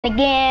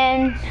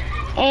again,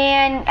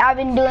 and I've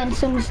been doing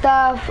some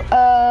stuff.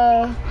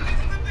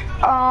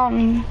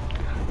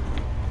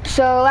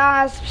 So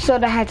last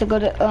episode I had to go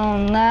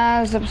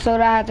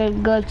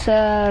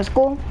to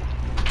school,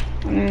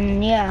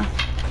 and yeah.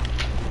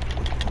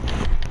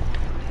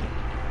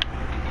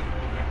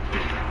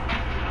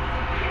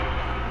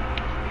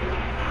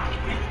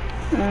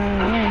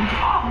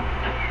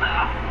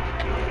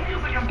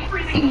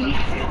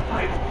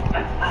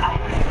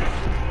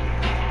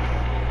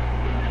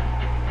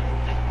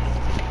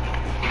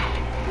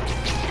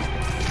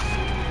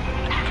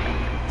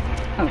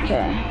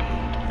 Okay,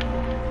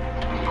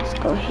 let's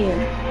go here.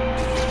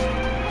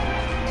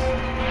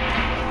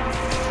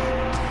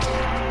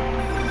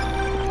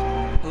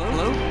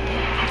 Hello?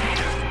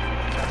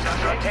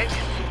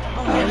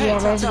 Yeah,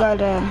 let's go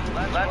to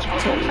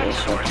this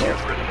real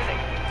quick.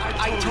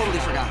 I totally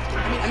forgot.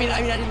 I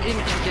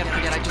didn't forget.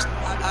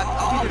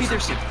 I'll be there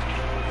soon.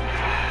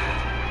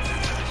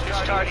 It's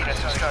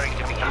starting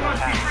to become a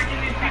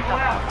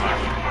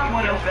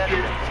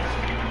pattern.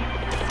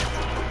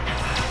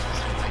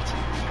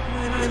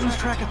 I lose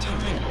track of time.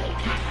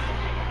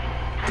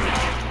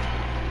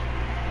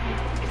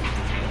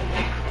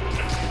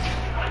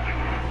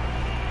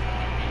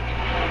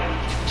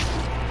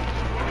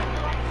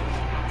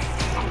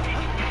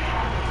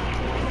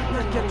 I'm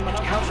not getting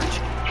much coverage.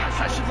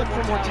 I should look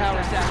for more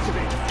towers to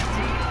activate.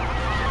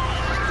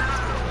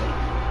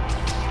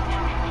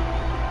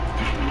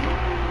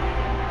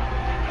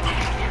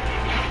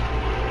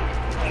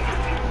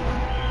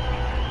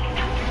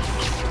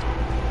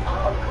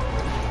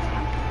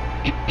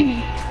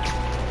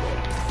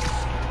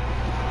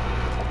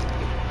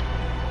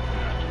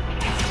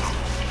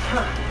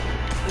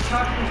 The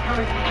toxin's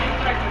coming from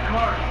inside the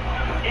car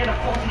and a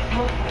faulty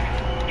smoke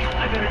lamp.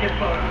 I better get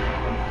photos.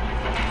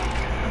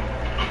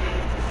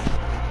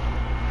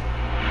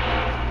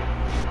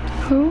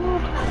 Who?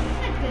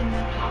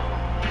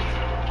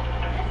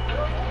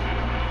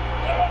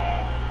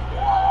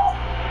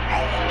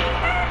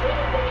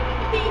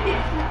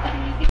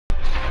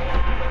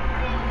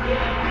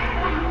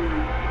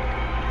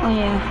 Oh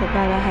yeah, I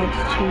forgot I had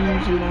to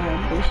change my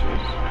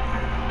bushes.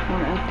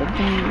 One at the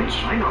bench.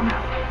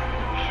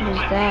 What is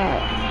that?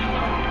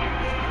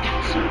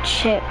 Some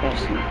chip or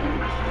something.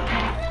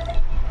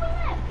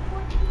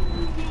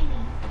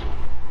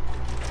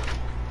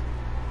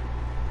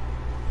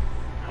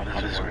 How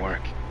does it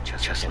work?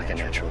 Just like a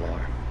natural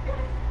alarm.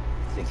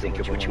 Think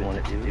of what you want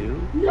it to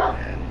do. No!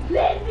 And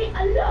Leave me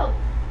alone!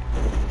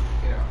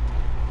 Yeah.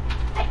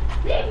 Hey,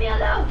 leave me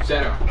alone!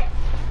 Center.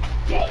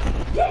 Take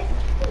this!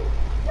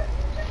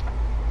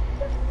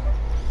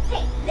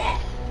 Take this!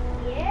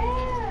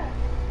 Yeah!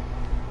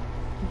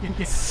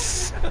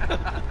 Yes.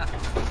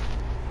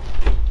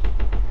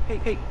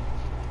 Hey!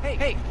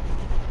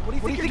 What do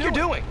you think you're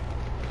doing?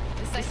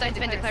 This site's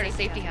been declared a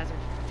safety hazard.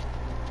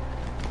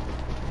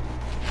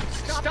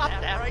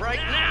 stop that right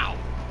now!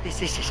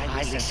 This is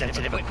highly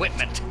sensitive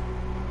equipment.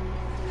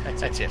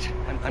 That's it.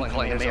 I'm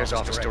calling the mayor's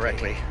office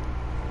directly.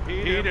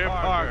 Peter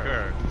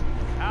Parker,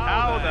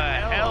 how the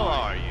hell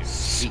are you?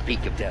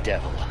 Speak of the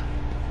devil.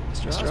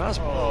 Mr.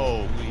 Osborn.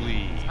 Oh,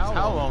 please.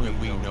 How long have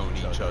we known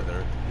each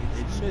other?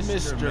 It's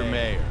Mr.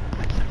 Mayor.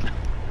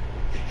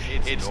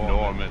 It's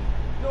Norman.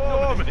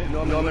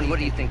 Norman, what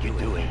do you think you're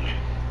doing?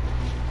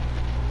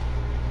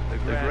 The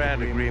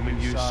grant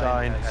agreement you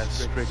signed has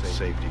strict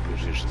safety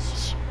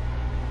provisions.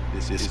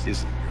 This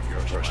isn't your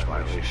first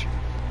violation.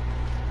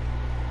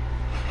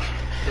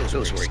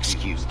 Those were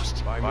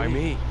excused. By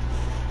me.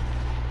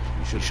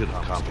 You should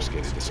have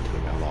confiscated this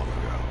equipment long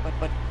ago.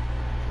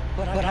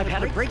 But I've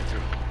had a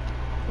breakthrough.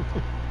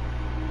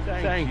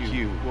 Thank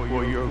you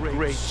for your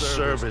great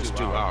service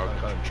to our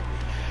country.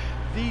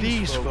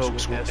 These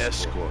folks will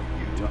escort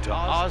you to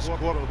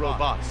Oscorp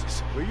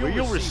Robotics, where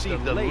you'll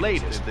receive the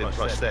latest in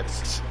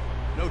prosthetics.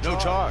 No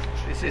charge.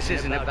 This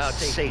isn't about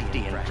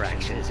safety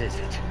infractions, is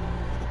it?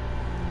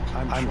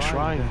 I'm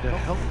trying to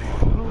help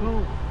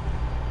you.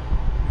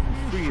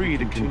 You're free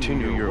to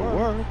continue your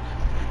work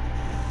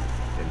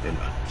in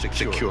a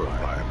secure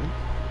environment.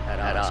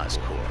 At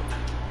Oscorp.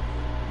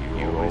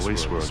 You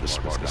always were the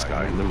smartest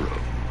guy in the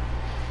room.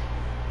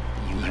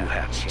 You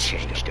haven't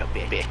changed a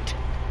bit.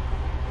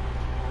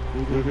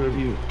 Neither of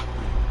you.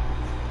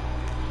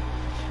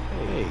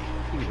 Hey,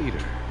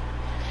 Peter.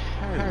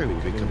 Harry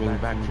will be coming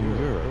back from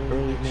Europe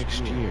early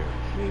next year.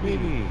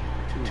 Maybe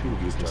two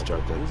of you can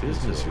start that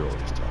business you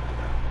always talked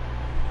about.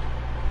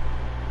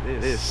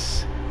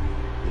 This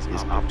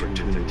is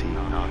opportunity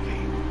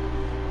knocking.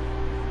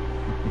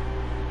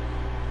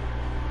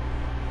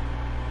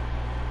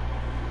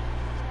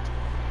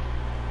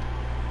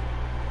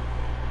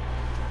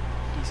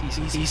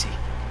 Easy.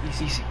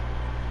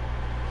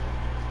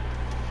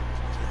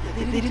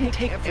 They didn't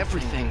take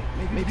everything.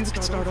 Maybe we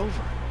could start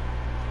over.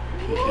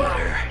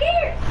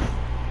 Peter.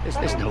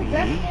 There's no me.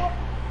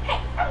 Hey,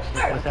 I'm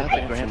sorry. Without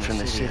the grant from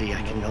the city,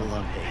 I can no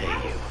longer pay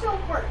you. So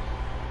worse.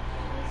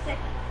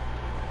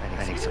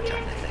 I need some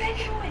time to think.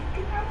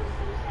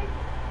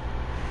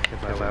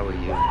 If I were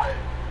you, I'd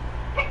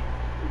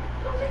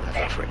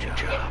look for a new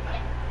job.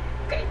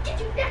 gonna get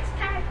you next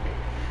time.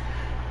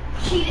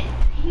 Cheated.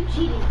 You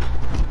cheated.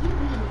 You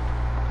beat it.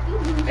 You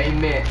lose. Hey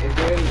man, is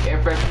there any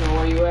air freshener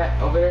where you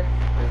at over there?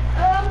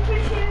 I'm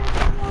pretty sure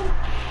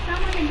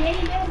someone in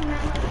Danny Bell and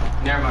that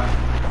one. Never mind.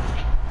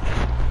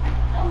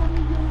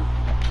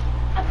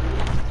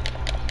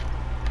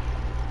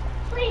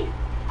 Please.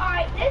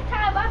 Alright, this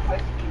time my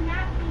person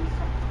cannot be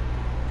so.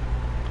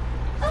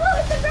 Oh,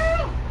 it's a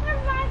girl!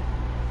 Never mind.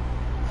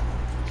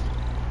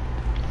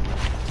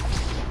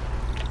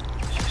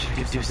 Should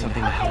we do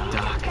something to help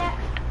Doc?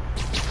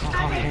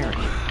 Call Harry.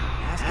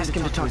 Ask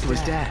him to talk to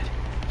his dad.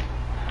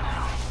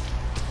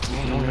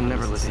 No one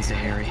never listens to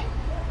Harry.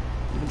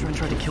 Even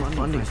tried to kill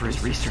funding for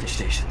his research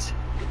stations.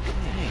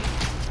 Hey,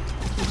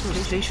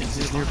 those stations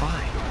is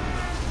nearby.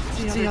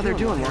 See how they're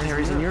doing while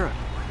Harry's in Europe.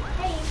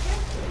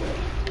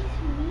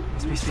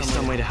 Must be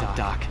some way to help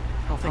Doc.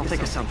 I'll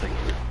think of something.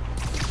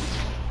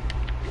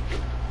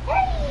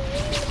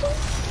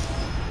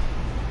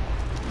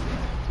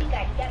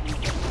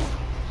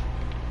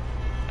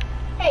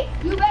 Hey,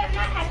 you better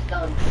not have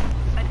stolen.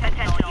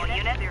 Attention all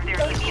units,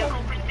 there's a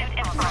vehicle pursuit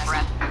in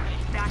progress.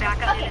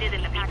 Backup needed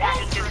in the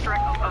Peterson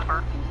district,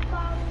 over.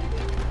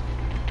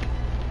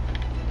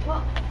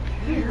 Well,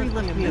 Harry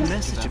left me a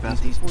message about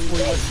these before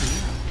he left for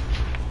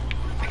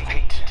Europe.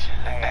 Pete,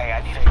 hey,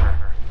 I need a favor.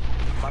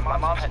 My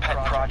mom's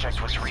pet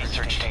project was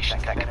research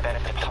stations that could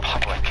benefit the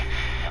public.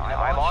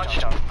 I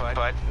launched them,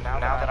 but now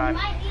that I'm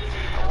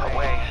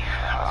away,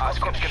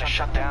 Oscorp's gonna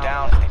shut them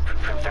down if they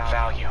prove their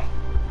value.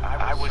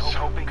 I was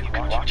hoping you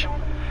could watch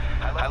them.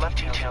 I left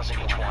details in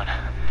each one.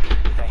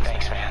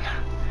 Thanks, man.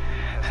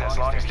 As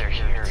long as they're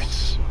here,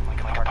 it's like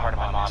a part of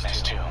my mom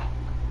is too.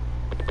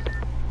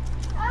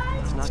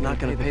 It's not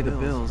gonna pay the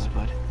bills,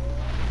 but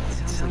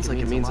it sounds like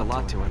it means a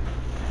lot to him.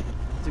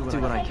 Do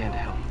what I can to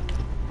help.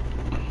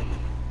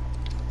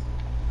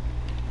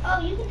 oh,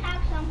 you can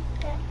have some.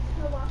 That's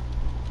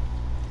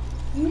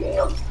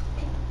no.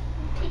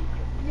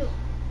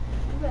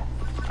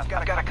 I've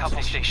got a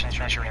couple stations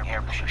measuring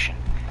air pollution.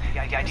 The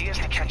idea is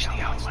to catch the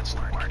outputs,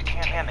 or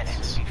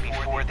contaminants,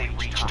 before they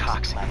reach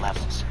toxic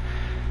levels.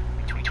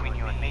 Between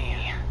you and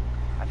me,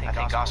 I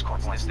think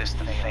Oscorp wants this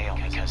to fail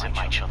because it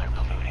might show they're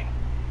polluting.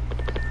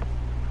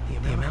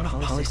 The amount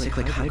of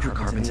polycyclic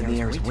hydrocarbons in the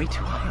air is way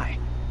too high.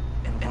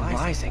 And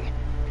rising.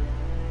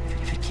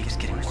 If it keeps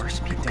getting worse,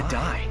 people could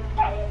die.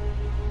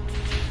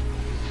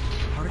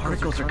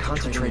 Particles are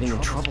concentrating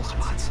in trouble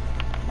spots,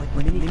 like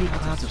mini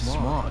clouds of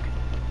smog.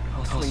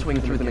 I'll swing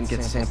through them and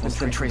get samples,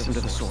 then trace them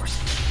to the source.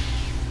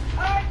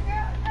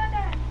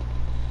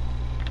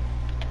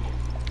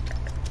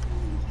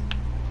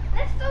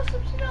 Let's throw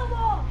some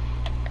snowballs.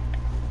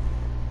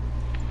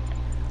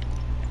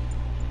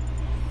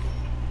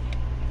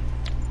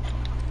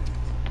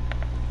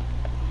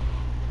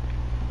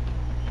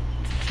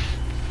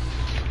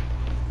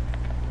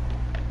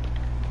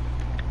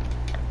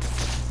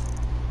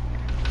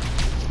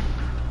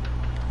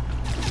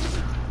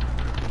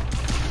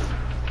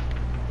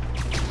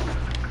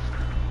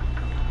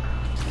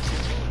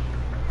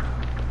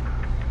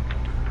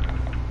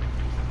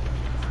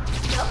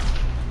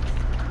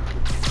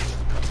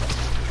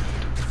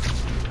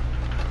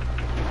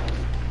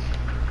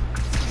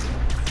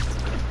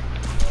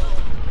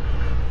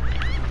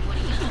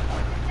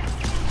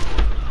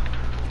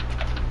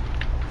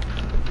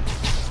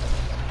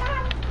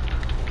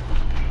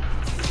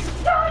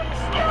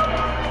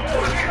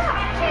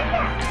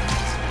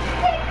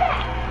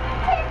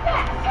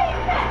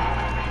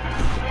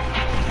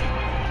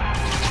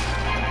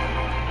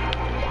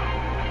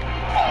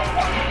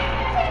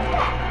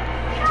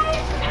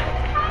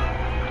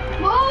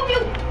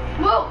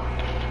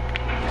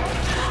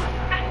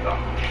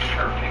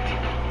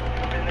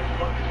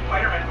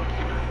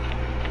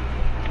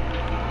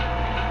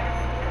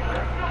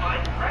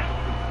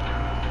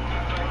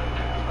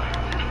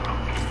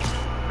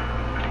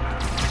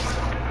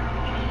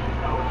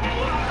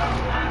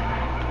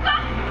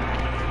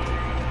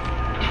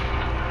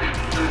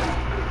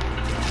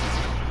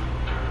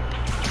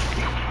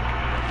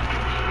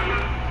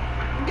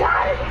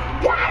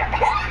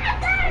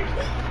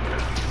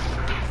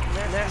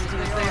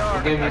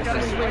 Give me a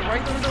second.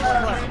 Right through those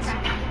clouds.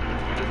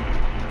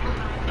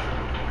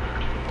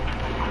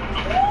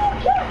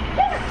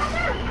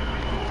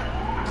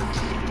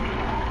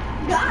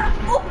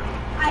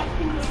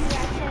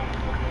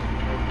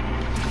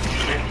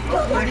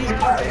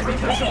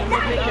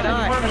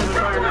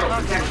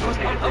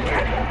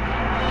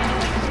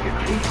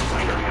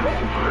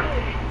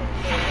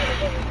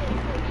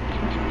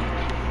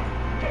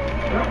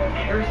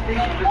 Air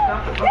station just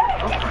stopped the boat.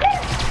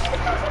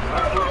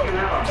 Oscorp's gonna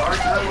have a hard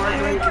time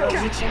arguing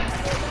with you.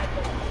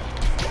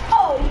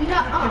 Oh,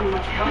 no.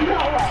 No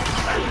way.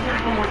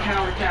 One more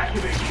tower to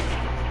activate.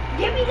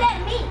 Give me that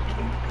meat.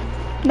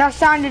 That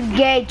sounded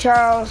gay,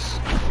 Charles.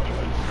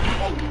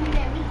 Hey, give me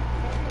that meat.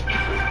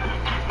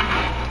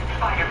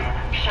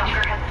 Spider-Man,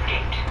 Shocker has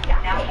escaped.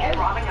 Now he's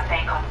robbing a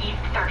bank on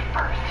East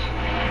 31st.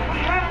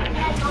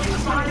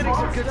 Getting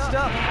some good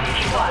stuff.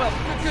 Well,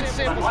 good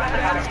samples of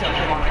bad stuff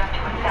anyway. Walked up to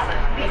a cellar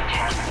with big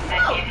terror,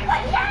 then gave him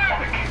his back.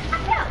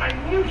 killed. I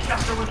knew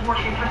Shelter was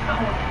working for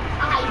someone.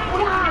 I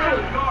died.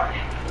 Guard.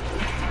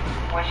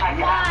 Wish I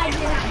could Why ask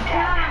did you I to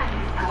die?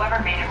 Whoever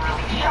made him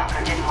release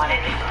Shocker didn't want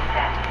any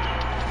success.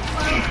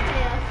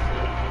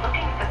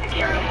 Looking at the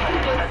security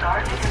footage, the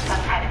guard was in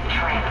some kind of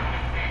trance.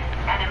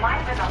 And it might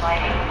have been the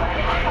lighting, but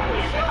it looked like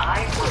his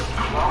eyes were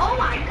closed. Oh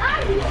my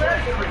god, he's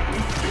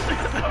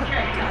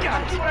Okay,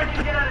 I'll see what I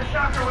can get out of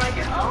Shocker when I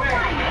get to the Oh base.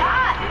 my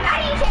god! I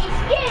need to change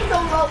skins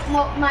on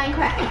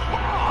Minecraft.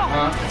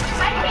 Huh?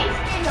 I change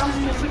skins on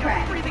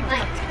Minecraft.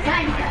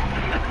 Minecraft.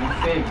 You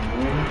say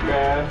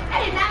Minecraft? I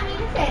did not mean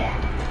to say that.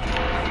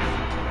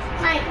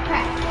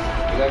 Minecraft.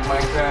 You like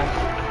Minecraft?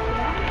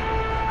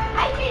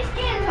 I change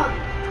skins on it.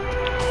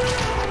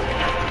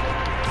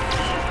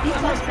 You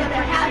must know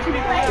how to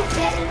play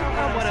this.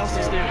 What else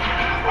is there?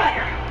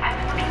 Ryder, I've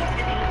been looking into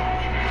the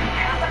demons.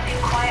 Sounds like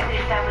they've quietly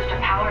established a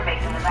power base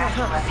in the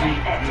vacuum left by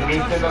Fitz.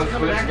 Nintendo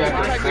Switch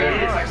got this there.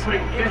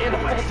 And a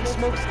faulty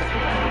smokestack.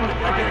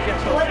 I better get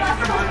What about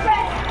Cold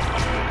Press?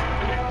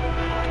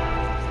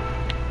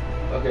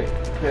 Okay,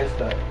 press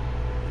start.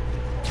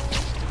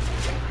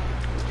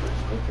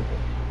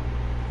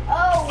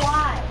 Oh,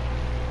 why?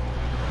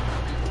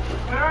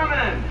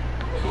 Herman,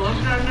 long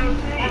time no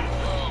see.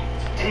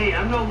 Hey,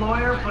 I'm no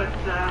lawyer, but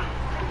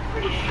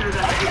pretty sure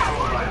that's a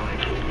law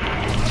violation.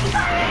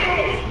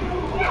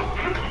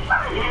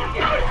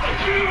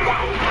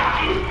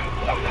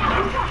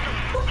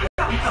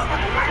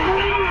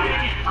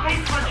 I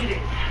punch it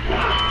in.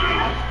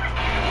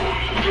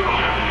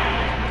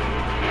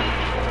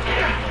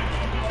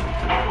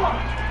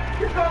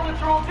 Your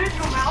gauntlets are all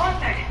digital now, aren't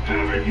they?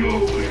 Have it your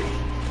way.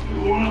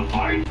 You wanna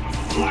fight? Let's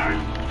fight!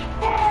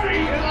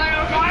 Is I a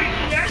fight?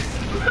 Yes?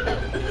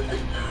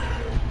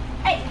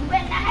 Hey, you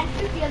better not have to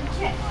shoot the other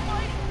chest.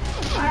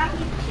 Or I'll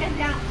keep the chest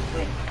down.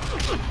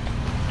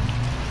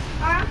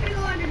 Or I'm gonna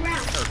go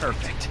underground.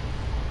 Perfect.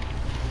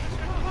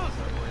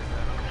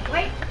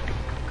 Wait.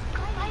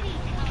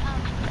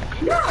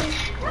 No!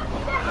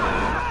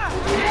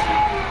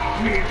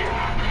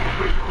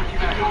 What you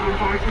got going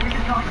for so we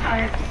can talk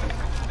science?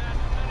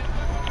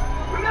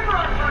 Remember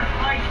our first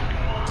fight?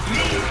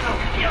 Me, so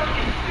young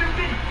and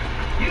stupid.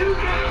 You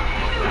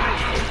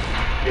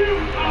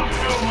talk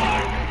so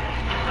much!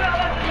 Well,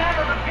 that's a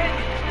matter of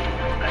opinion.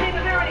 I mean,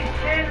 are there any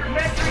standard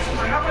metrics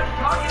for how much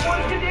talking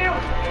one can do?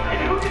 And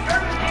who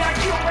determines the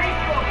ideal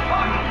ratio of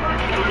talking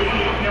versus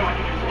listening? No, I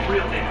think it's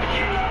real damage.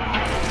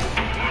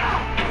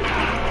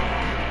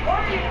 Why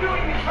are you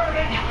doing this,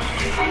 Herman?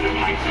 Because of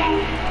my soul,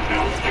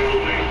 they'll kill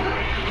me!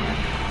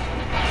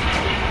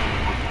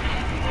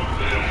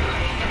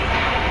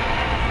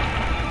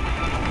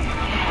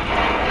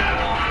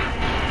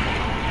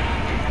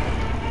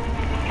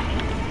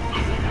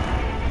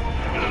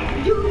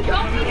 You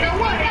don't need to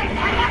worry.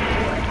 I got to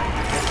work.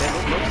 That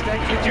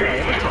smokestack picture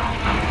I ever took.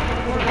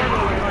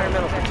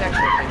 Environmental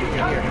protection thing you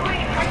can hear.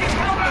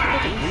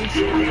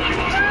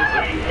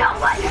 No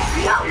one!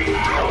 No!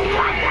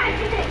 I got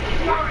to this!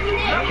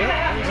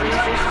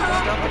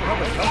 Stop the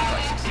public health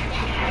crisis.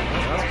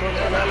 Well, we're going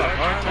to have a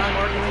hard time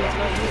arguing it's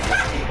not you.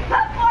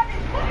 Go for it!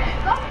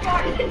 Go for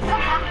it!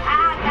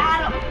 I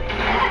got him!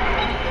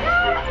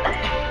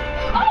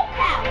 Oh,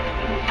 cow!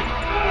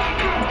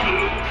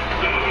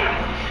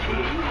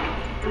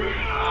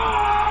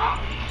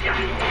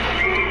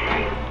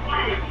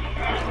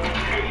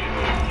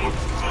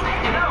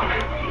 No,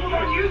 people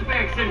don't use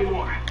banks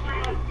anymore.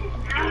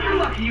 You're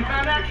lucky you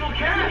found actual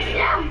cash.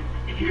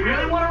 If you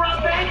really want to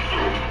rob banks,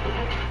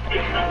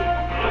 it's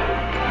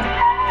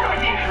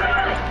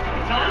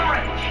on the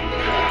range.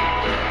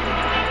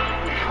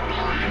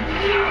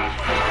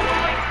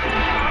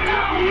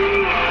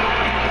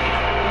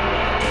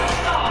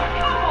 Oh,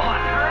 come on,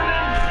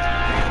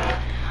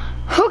 Herman.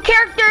 Who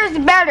character is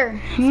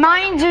better?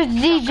 Mine's or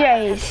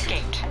DJ's?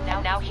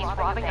 Now he's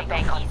robbing a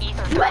bank on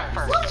Ether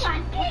first.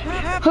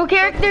 Who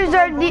characters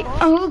are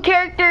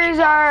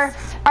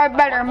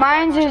better?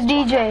 Mine's or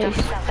DJ's?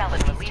 Felon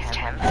released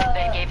him,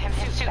 then gave him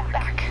his suit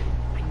back.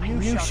 I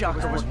knew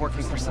Shocker was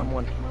working for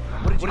someone.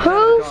 What did you Who?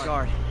 do with the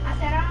guard?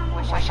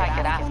 Wish I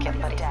could ask him,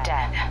 but he's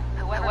dead.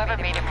 Whoever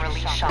made him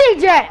release Shocker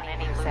DJ! didn't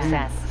any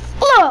success.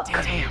 Look!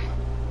 Damn.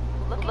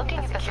 Looking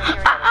at the security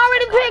I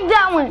already picked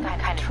that one.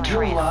 kind of You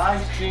trance.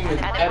 live streaming And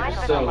it might have been the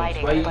episodes.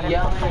 lighting, Why you but it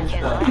yelling looked like and his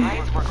stuff?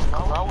 eyes were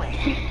glowing.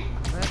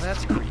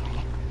 That's creepy.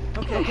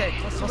 Okay,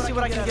 I'll see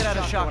what I can get out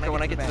of Shocker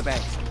when I get to the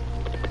bank.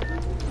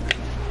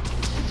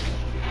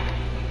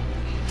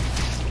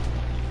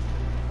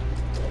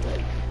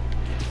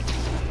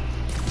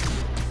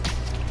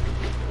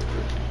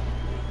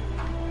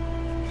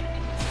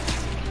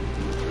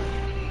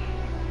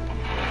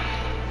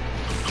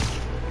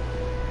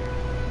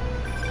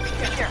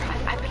 Peter,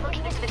 I've been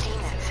looking into the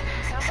demons.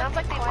 Sounds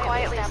like they've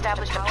quietly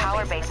established a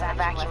power base in the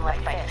vacuum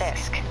left by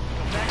Fisk.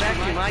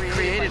 Vacuum I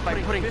created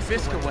by putting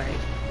Fisk away.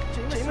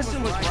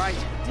 Jameson was right.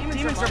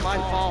 Demons are my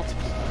fault.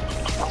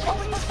 What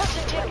were you supposed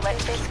to do?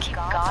 Let Fisk keep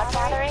God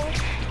bothering?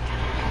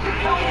 I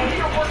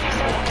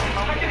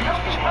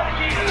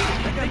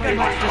think I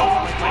might just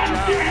like my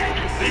job.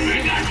 They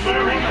made that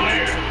very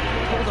clear!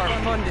 Hold our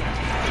funding.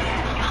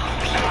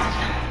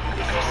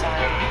 so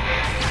sorry.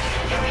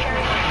 If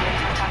Harry were here,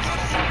 he'd talk some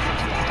sense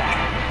into his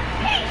dad.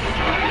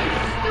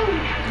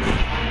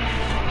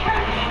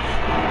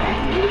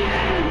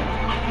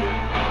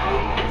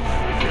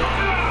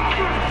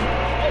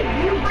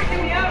 You're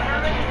freaking me out,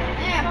 Herman.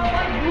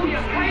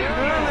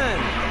 Herman!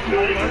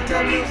 Long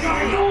time no see.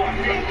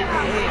 Hey,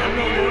 I'm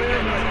no lawyer,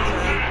 but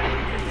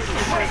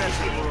I'm sure that's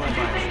people run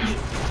by.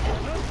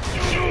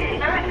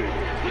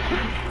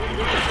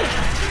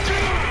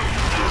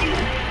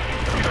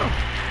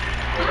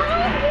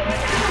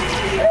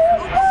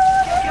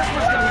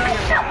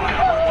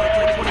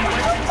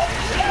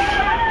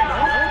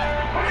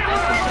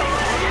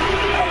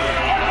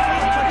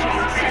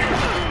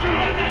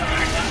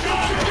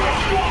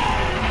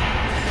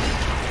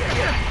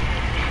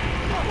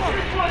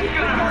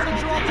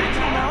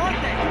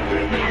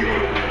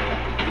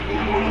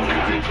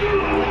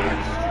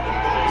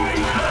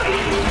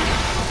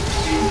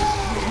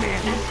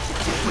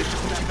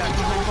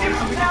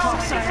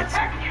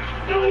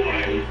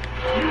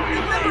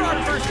 Remember our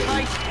first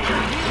fight?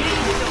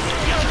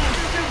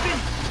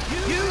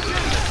 You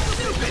just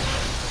stupid!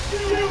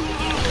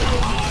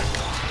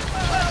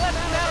 Well, that's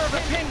a matter of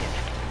opinion.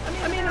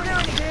 I mean, are there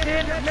any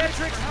standard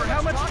metrics for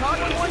how much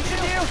talking one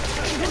should do?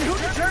 And who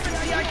determines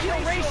the ideal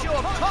ratio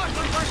of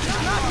talking versus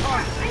not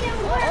talking?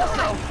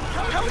 Also,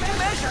 how is it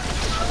measured?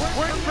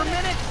 Words per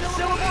minute,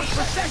 syllables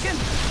per second?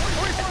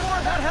 Or is it more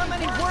about how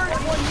many words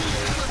one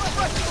uses to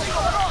express what's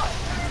going on?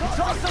 It's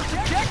also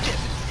subjective.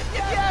 If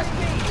you ask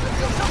me.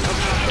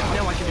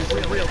 Now I can do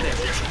real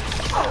damage.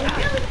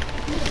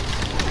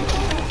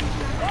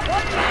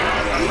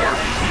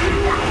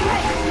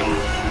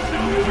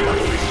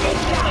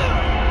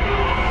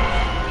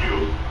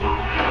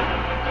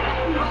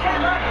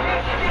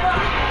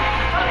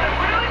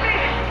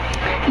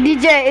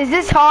 DJ, is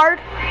this hard?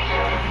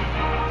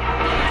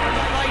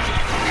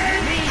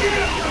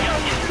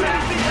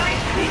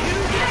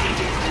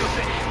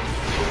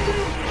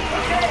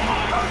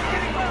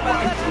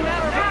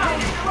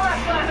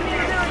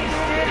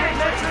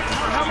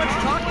 How much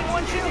talking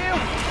one should do?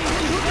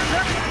 Who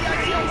determines the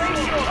ideal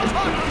ratio of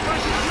talking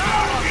versus not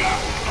talking?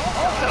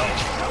 Also,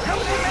 how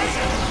is it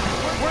measured?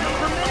 Words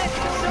per minute,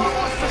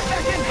 syllables per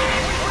second?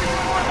 Or is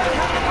it more about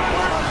how many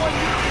words one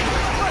uses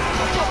to express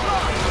what's going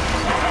on?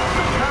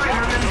 Sorry,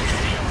 Herman.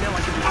 Now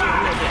I can do real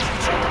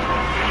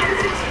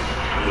damage.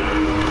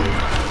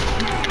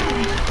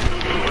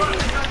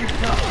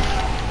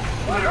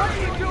 Why are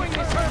you doing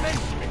this, Herman?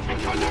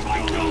 Because of my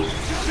nose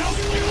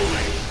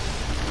self-killing!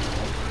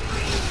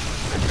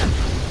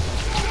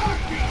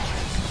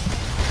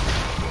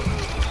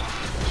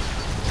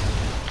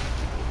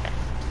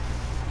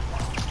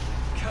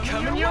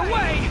 Coming your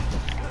way!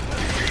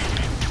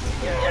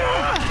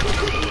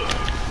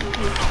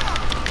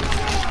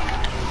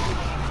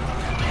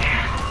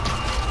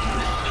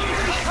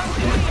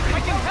 I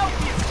can help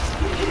you!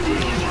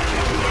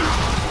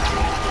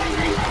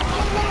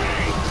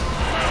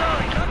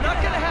 Sorry, not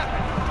gonna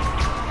happen.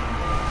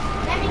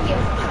 Let me get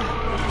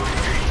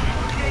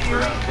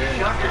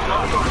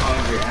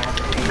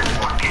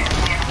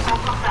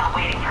Uncle's not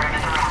waiting for him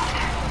at the raft.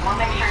 We'll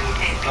make sure he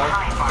stays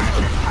behind bars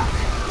this time.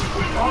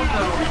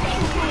 Also,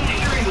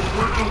 Sherry was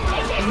working for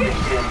the Demon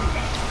Gang.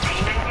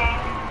 Demon Gang?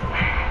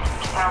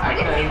 Sounds like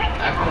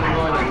I couldn't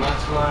go in the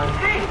lunch line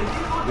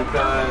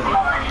because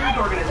News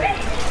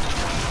organization.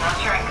 not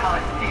sure I call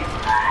it Steve.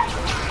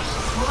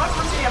 Well, I've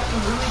heard they have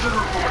some really good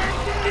reports.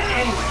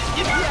 Anyway,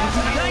 If you ask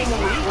nicely,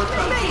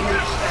 maybe.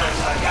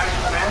 guys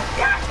from Mass?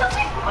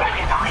 Look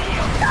behind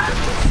you.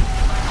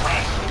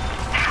 Wait,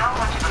 how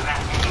much of a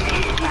mess did you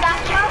make? You got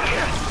some?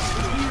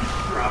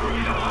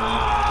 Probably don't.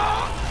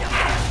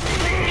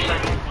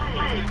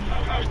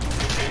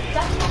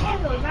 That's the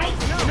handle, right?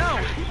 No,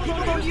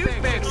 people don't use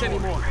banks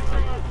anymore.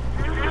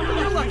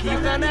 You're lucky you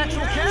found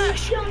actual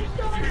cash. You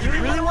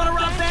really want to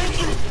rob banks?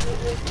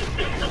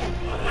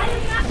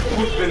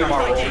 who's been in my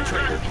room?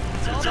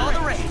 It's all the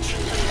rage.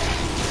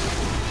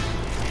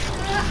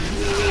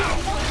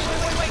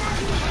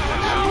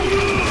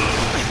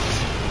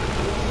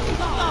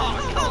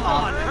 Oh, come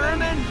on,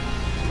 Herman.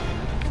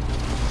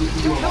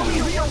 Tell me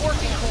who you're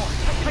working for.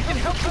 I can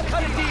help you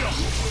cut a deal.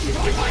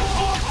 If I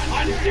talk,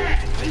 I'm dead!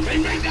 They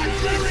made that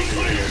very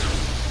clear!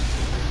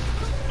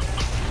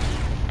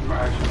 I'm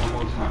gonna ask you one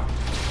more time.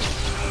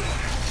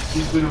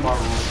 Who's been in my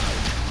room?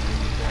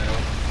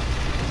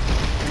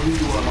 What do you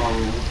do in my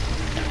room?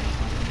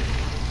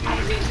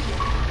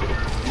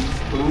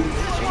 Who?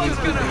 Who's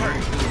gonna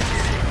hurt?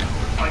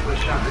 Mike was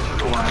shot. This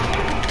took a while.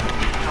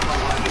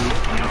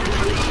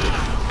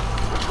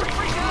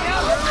 Freaking me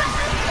out, Herman.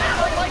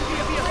 I'd like you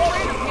to be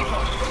afraid of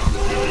people.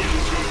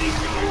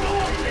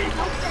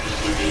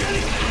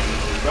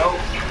 Bro?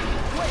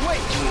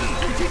 Wait.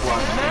 Did you take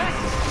his mask?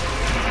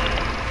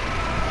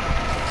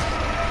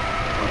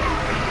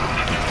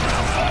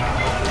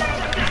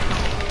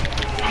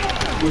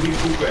 What do you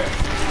do back?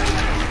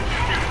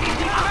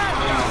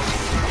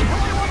 What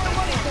do you want the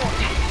money for?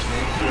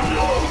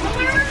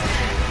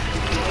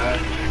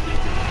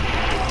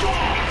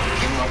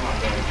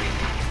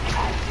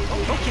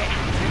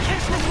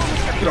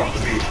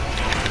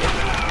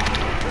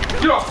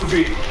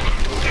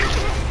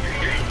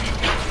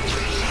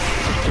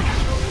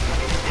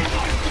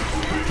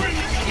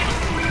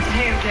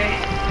 Hey, MJ.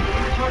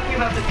 We were talking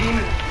about the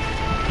demons.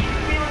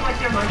 Feeling like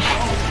they're my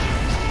fault.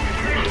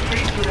 It's really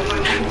crazy that my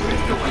whole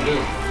wrist away.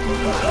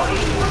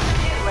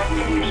 Let's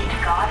meet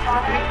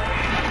Godfather.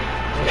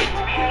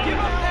 Give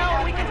up now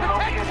and we can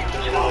protect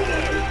you. I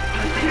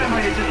think I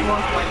might have just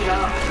lost my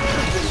job.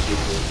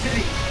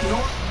 Did he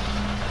snort?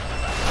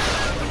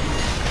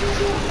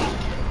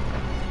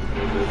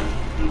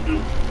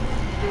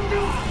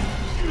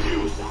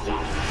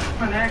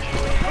 But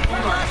actually,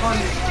 you are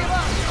funny.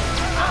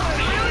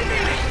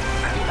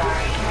 I'm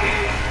sorry.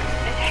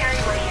 It's Harry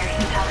right here.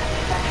 He's telling me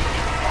that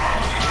it's bad.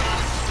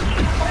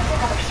 What's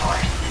another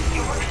source?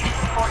 Your work is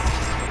important.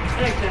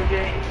 Thanks,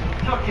 MJ.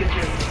 Talk to you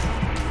soon.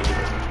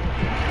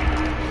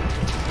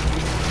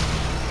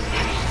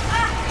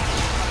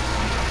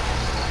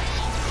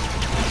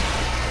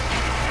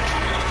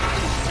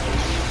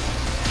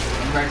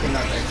 I'm backing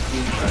up XP.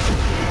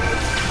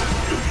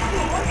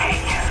 Okay,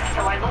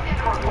 so I looked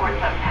into reports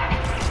of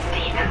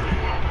demons.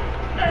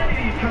 I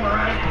knew you'd come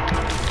around.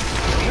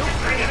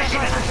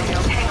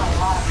 Taking a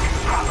lot of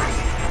property.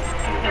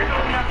 There's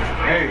nothing.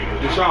 Hey,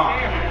 Deshaun.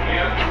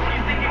 You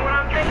thinking what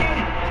I'm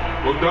thinking?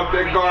 Go dump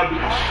that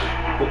garbage.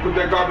 Go put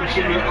that garbage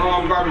in the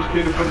garbage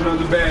can and put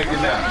another bag in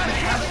there.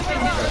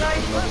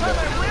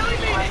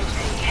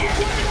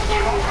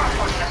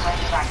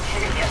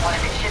 Activity at one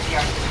of the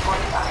shipyards is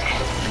fortified.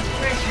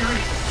 Thanks,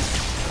 Yuri.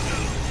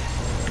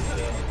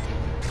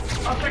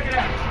 I'll check it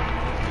out.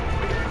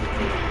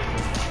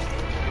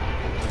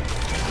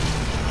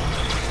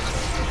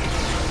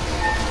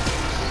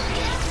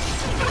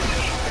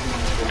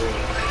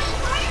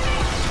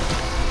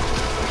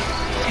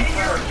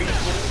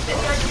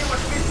 Any idea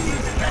what fish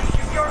use at that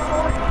shipyard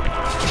for?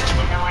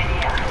 No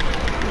idea.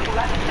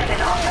 Let's send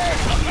an officer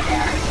to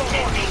there.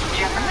 It makes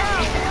Jefferson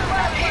Davis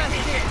about his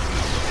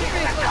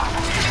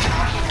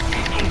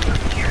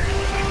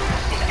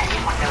if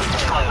anyone knows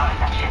what's going on at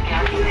that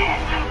shipyard, he's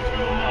ahead.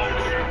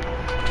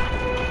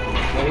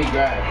 Let me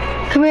grab.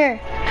 Come here.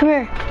 Come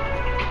here.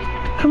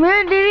 Come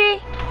here,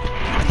 Diddy.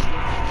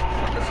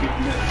 Let's see if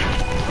you miss.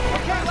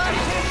 Okay, last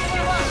chance to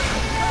give up.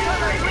 You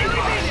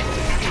really mean it.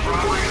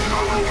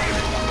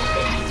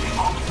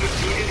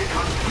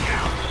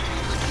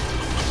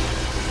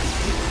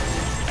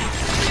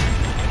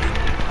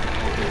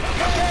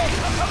 Okay,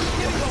 I'm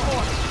getting the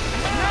horn.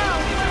 Now,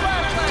 we do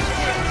last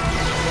chance.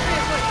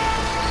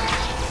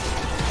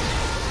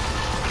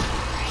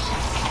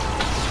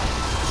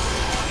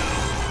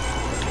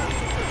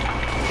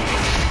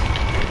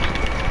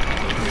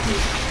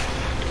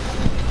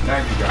 Now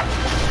you got it.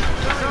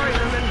 Sorry,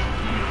 Herman.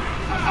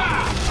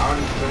 I don't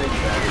even finish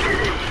that.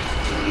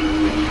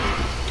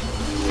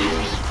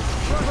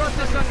 You brought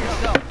this on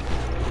yourself.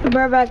 Be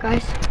right back,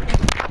 guys.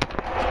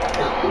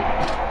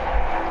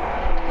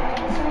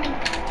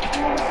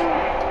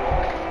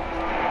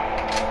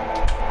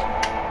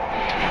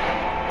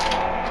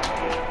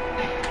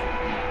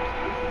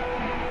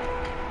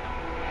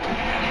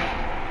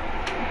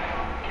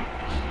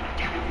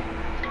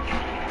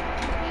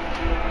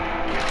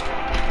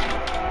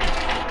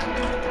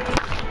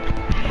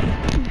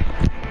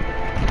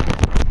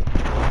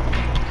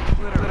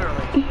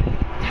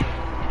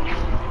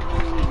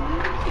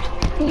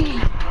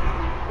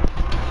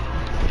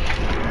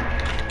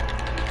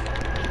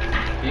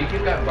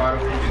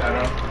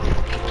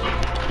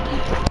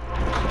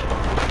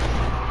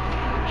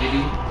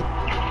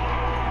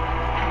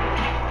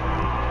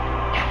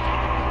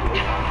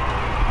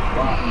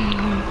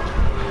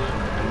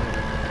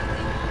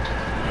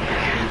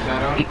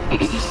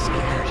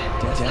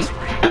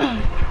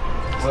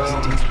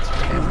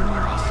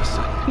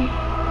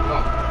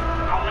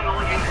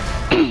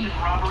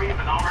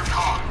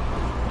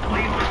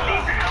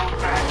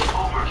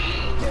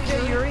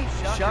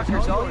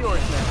 Shocker's all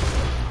yours now.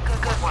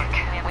 Good work.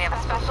 We have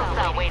a special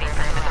cell waiting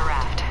for him at the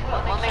raft.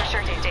 We'll make sure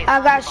he stays. I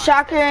got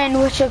Shocker and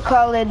what you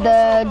call it,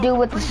 the dude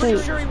with the Pretty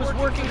suit. sure he was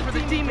working for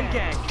the Demon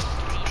Gang.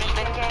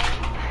 Demon Gang?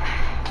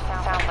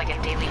 Sounds like a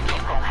Daily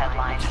Bugle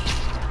headline.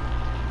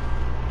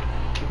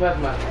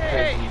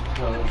 Hey,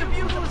 the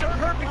Bugle is a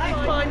perfectly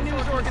fine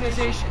news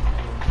organization.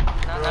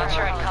 Not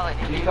sure I'd call it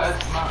news.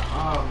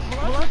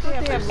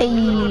 Hey.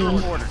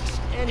 Reporters.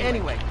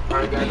 Anyway,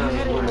 have you had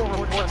any more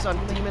reports on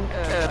demon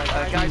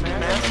guys with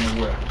masks?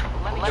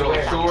 Let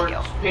me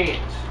Shorts,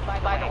 pants.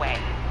 By the way,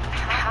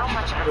 how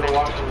much of a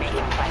difference did you make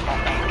inside that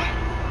bank?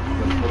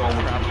 Put on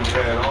what you just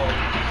had on.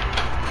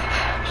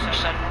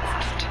 Shouldn't have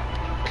asked.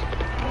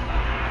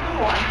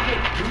 No, I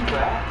can't do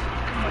that.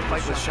 My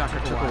fight with Shocker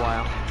took a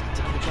while.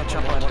 Time to catch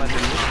up on the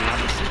mission,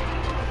 obviously.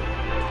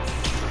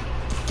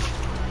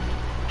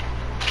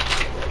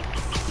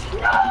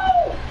 No!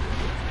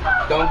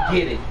 Don't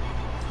get it.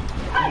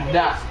 Do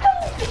not.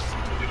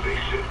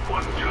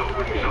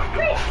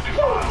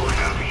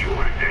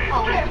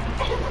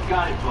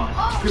 Got it,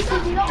 boss. Crystal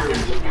security.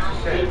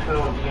 Said put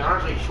on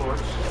DeAndre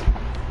shorts.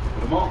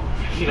 Come on.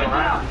 You don't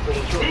have to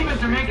put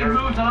Demons are making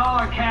moves on all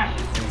our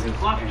caches.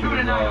 Lost 2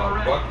 tonight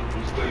already.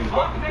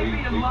 Lock maybe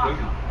and lock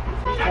them.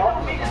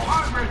 Central Vegas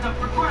hardware is up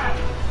for grabs.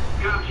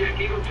 Ground check,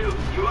 Eagle 2.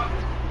 You up?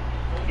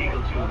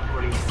 Eagle 2,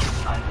 41.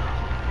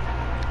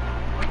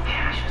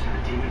 caches are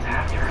the demons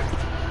after. I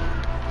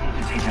need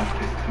to take out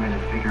Fisk's men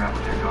and figure out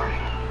what they're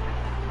guarding.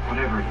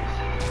 Whatever it is,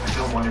 I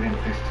don't want it in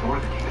Fisk's or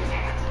the demons'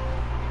 hands.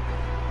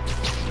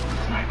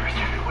 Snipers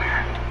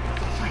everywhere.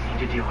 I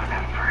need to deal with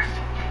them first.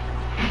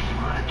 A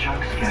lot of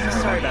junk scattered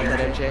Sorry about around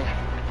that, here. MJ.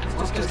 I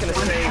was just gonna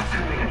say,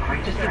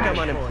 I just think I'm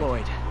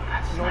unemployed.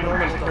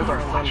 Norman stole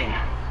our funding.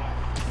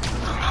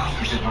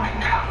 I'm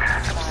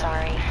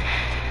sorry.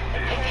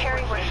 If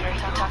Harry were here,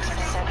 he'd talk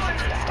specifically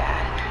to his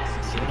dad.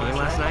 See the game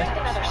last night?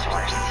 Another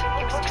source.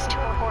 It was just too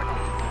important.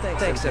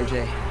 Thanks,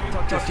 MJ.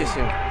 Talk to you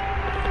soon.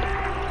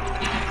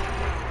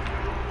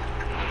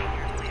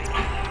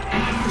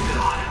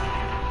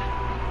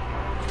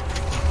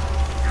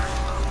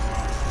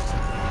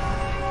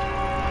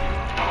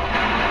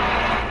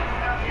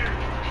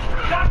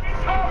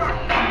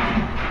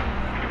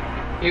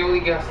 Here we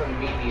got some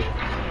media.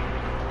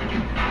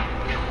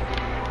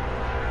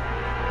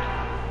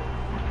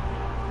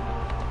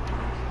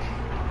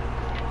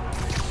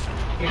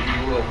 If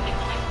you would.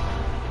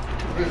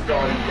 This is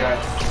all you got.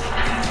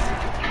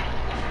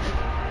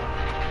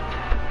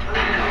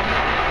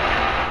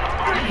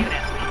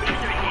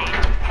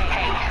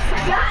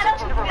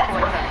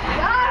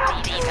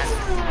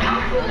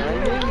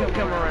 He'll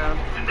come around.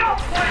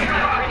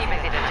 Pretty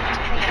busy today.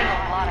 Getting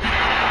a lot of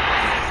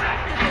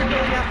They're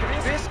going after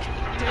Fisk?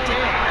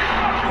 Damn.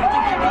 You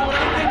think you know what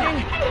I'm thinking?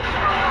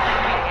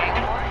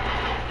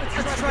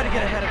 Let's try to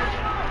get ahead of it.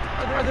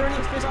 Are there any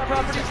Fisk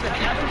properties that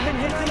haven't been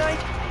hit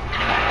tonight?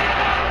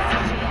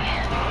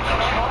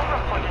 Paul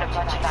reported a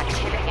bunch of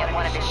activity at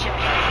one of his shipyards.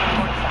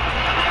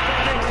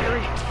 Thanks,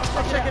 Harry.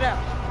 I'll check it out.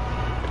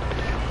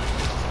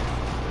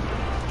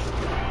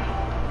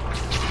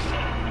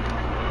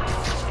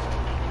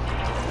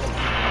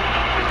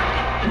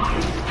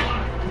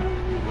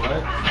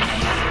 What?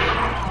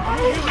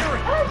 Hey,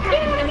 Harry.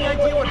 Any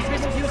idea what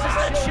Fisk uses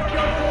that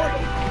shipyard for?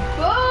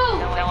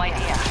 No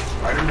idea.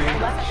 Spider-Man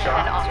got Send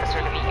an shot. officer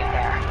to meet you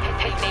there.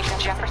 His name's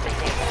Jefferson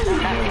Davis.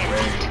 That's his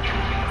seat. He's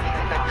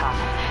a good cop.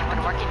 Been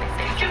working with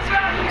Fisk for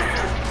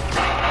years.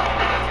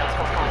 Knows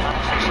what's going on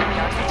at that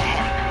shipyard to him.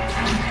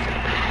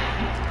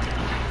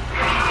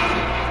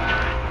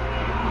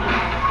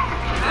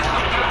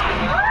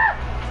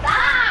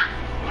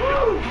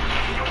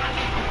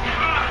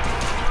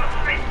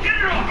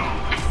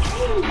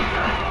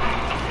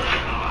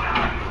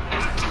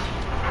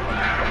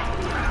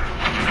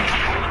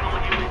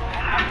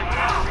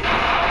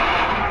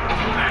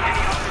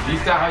 You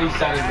saw how you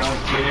sounded,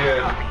 don't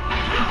you?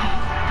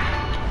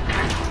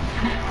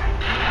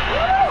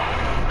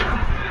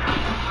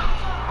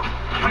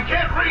 I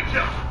can't reach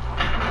him!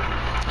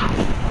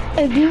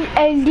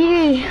 LD,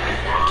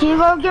 can you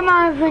go get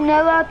my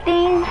vanilla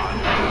thing?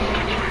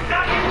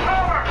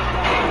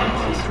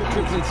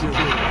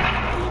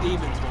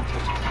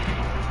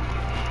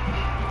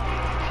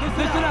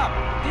 Listen up!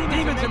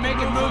 Demons are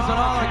making moves on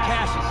all our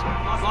caches.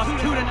 Lost 2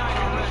 tonight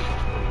already.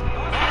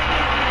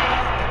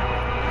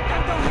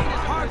 That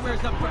Dohina's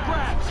hardware's up for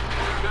grabs.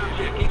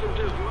 Eagle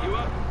 2, you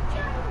up?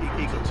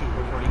 Eagle 2,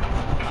 reporting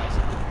compromise.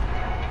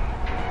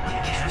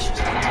 Caches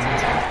the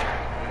demons after.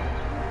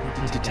 We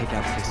need to take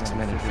out Fisk's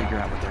men and figure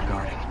out what they're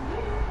guarding.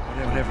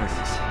 Whatever it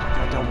is,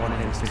 I don't want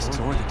it in Fisk's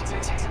or the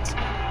demons' hands.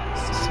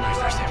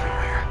 Snipers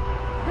everywhere.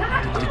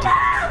 I need to deal with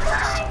them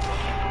first.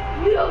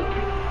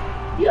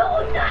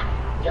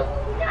 You'll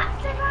not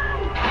survive!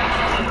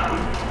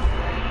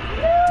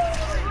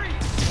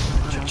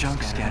 A bunch of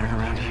junk scattered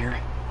around here.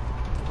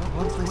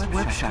 One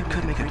web shot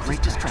could make a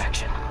great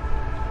distraction.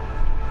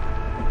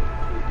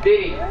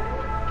 Diddy,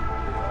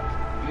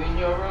 you in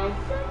your room?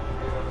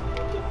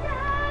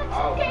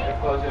 Oh, better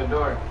close your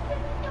door.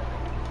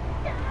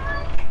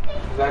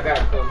 Cause I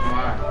gotta close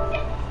mine.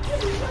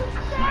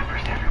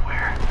 Snipers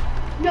everywhere.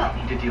 No! I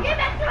need to deal with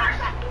them first.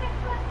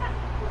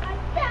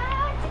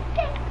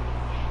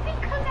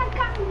 Because I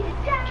got me a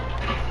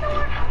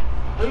dinosaur!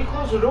 How you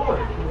close the door?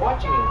 You're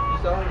watching it.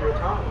 He's on your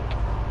time.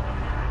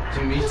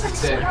 Jimmy used to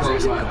say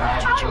close my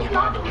eyes, close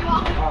my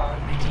door.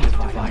 We need to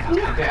divide up.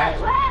 Okay.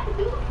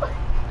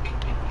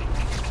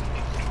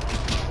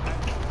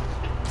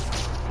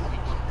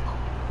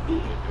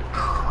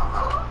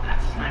 That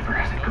sniper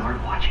has a guard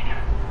watching him.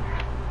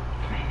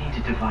 They need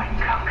to divide and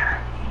conquer.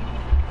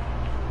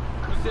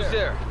 Who's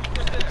there?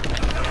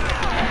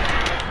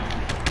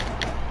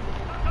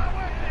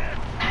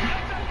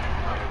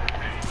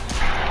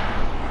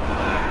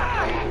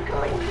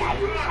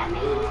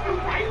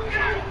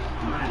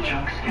 A lot of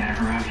junk scattered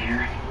around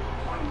here.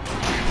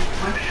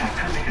 Web shot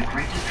could make a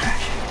great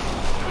distraction.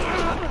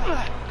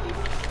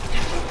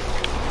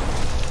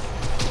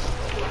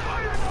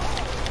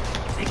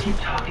 They keep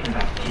talking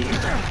about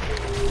gear.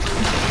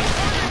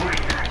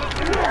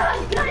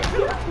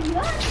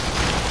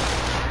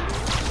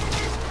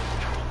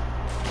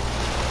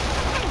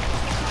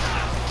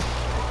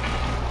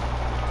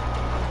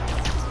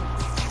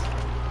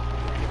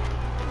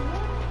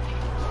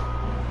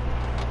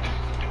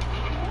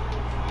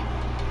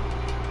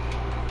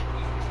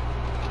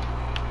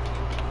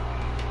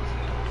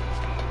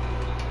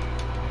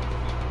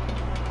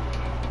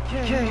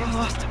 Okay, I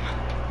lost him.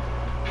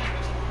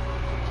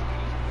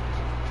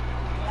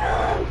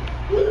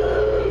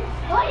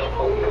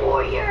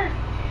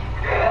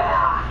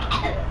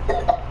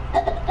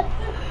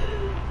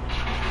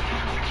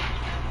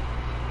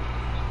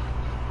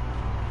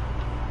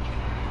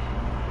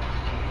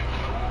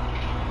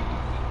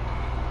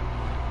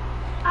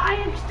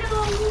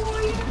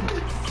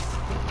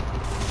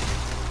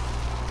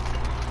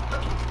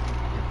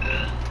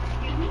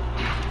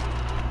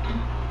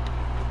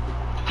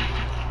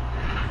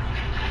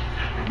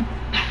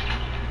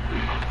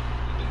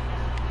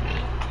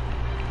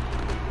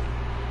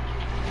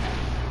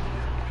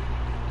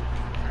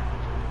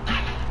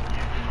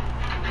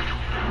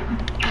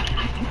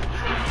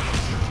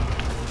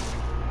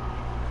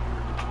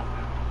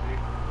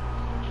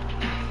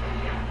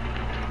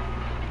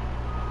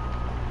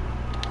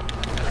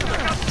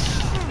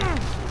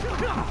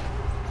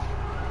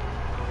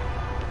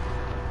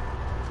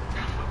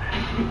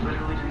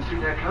 Haven't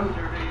seen that code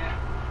survey yet?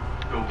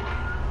 Don't worry.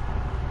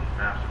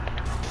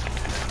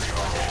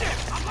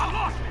 I'm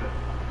lost.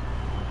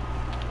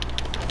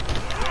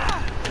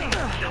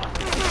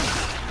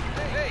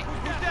 Hey,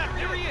 who's that?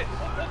 Here he is.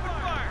 Open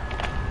fire.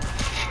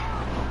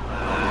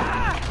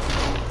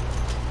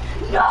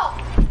 No!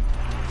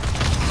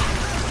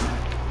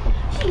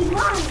 She's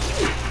lying.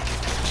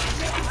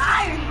 She's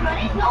liars, but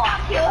I know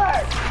I'll kill her.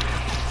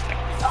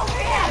 It's over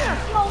here.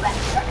 Go back.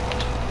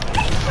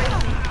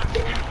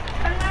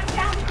 Turn around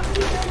down.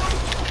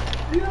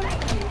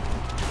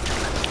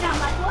 Now,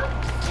 my book,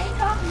 they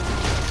talking.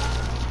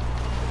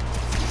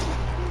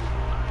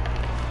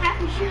 Have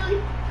to surely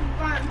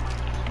confirm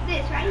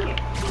this right here.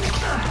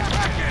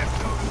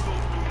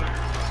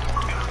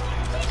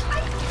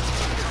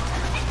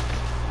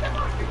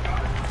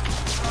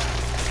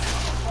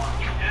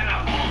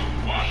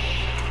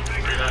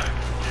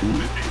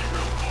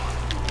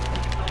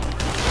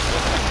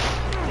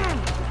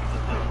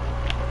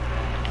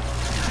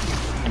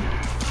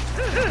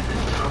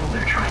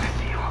 They're trying to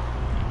steal.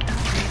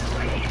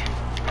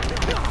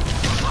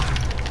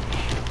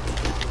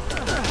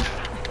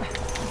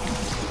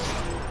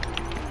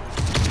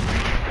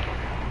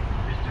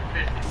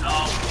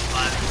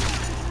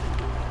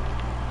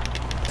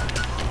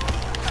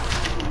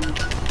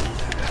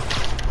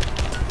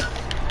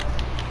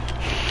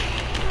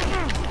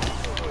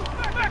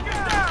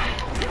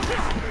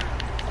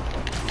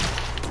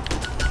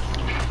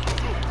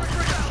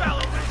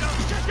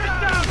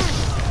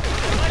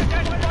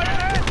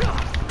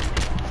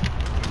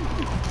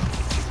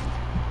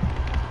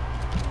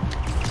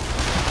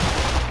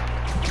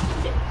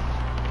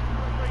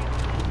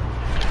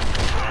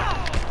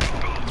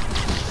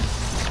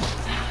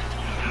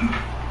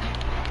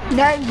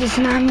 That does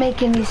not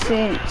make any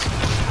sense.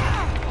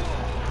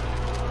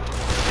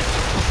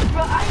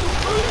 Bro, are you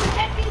fully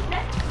protected?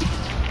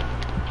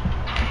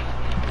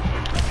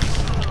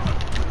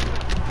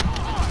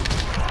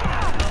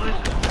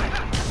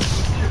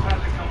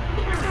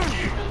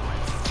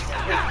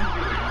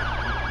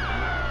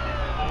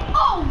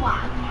 Oh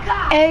my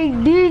God! Hey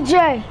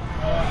DJ,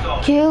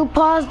 can you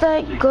pause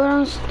that? Go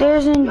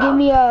downstairs and give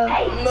me a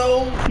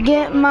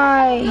get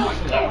my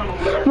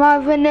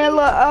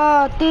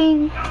vanilla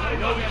thing.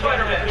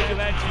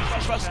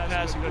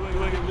 Trespassing or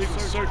doing illegal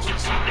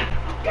searches.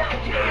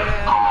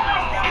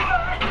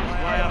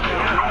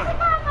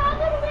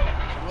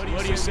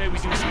 What do you say we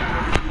do some work?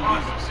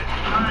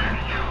 I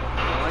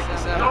like the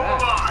sound of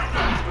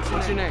that.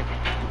 What's your name?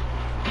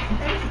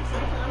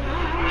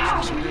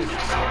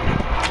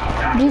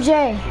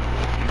 DJ,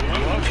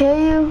 kill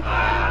you?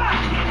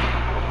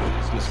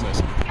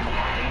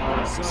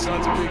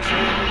 Son's a big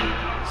fan.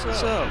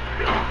 So,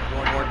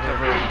 more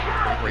cover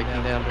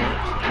breaking down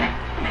doors.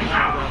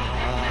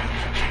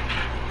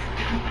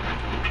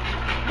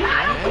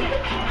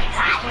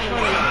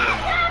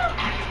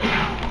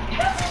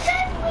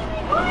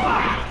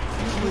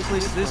 At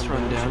least this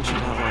rundown should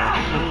have a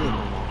hole in the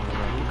wall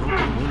around the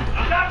broken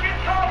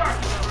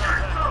window.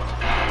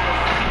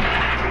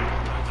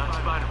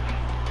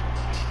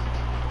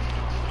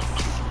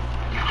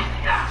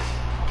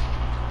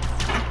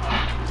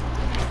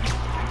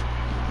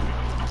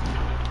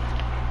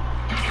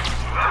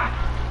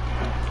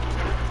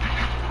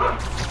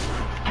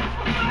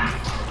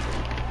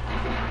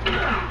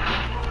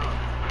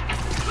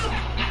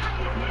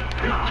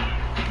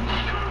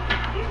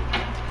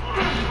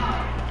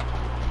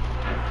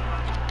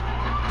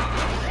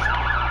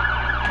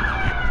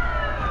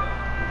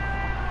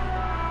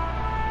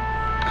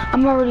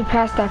 I'm already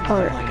past that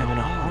part. Like I'm in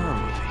a horror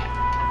movie.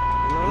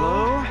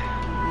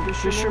 Hello?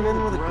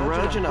 Fisherman with a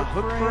grudge and a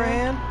hook for a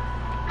hand?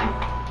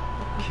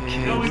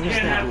 Okay, No, we where's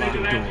can't that have locked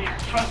legal door?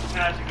 entities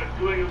trespassing or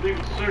doing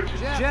illegal searches.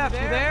 Jeff, you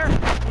there?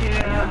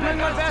 Yeah. I'm doing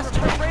my best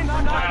to refrain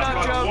from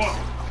knock-knock jokes.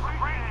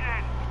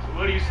 So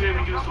what do you say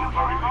we do some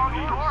perfectly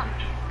legal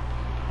search?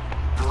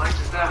 I like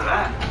the sound of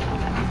that.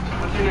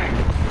 What's your name?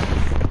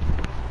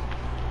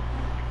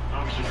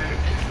 Officer Bennett.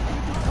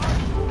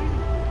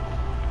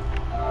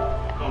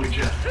 Call me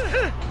Jeff.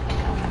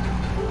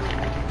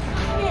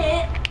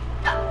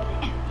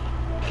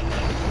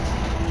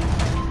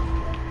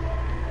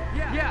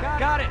 Yeah,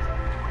 got it.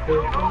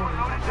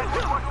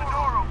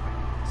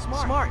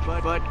 Smart,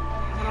 but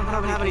I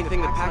don't have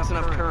anything that packs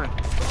enough current.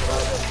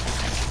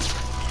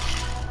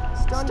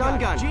 Stun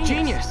gun,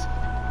 genius!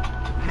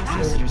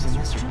 Capacitors in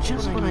this are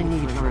just what I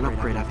need for an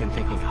upgrade I've been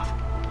thinking of.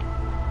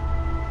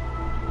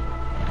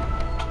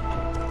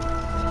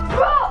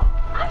 Bro,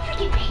 I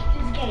freaking hate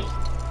this game.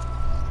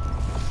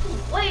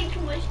 There's way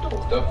too much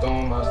stuff. Stop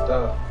throwing my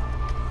stuff.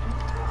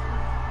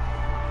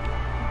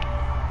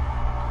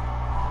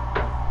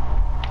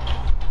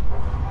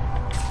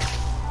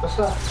 What's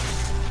up?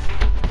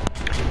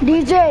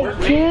 DJ,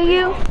 kill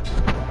you?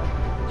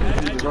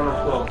 He's on the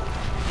floor.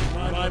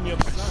 Remind me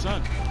of my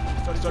son.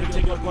 Started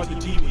taking apart the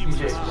TV.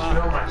 DJ,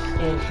 smell my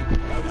skin.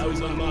 Now he's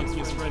unlocking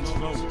his friend's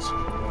phones.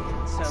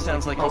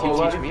 Sounds like you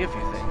can teach me a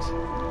few things.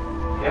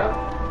 Yep.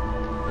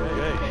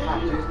 Hey,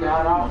 I just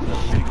got off.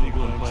 big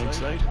legal in plain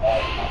sight.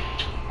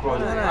 Bro,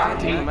 Nah, I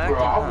take him hate, back bro.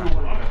 to I her. really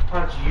want to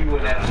punch you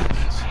in that.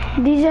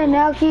 DJ,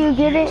 now can you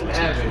get it?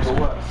 Evan, for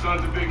what?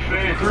 Son's a big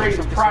fan. Create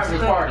some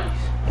private parties.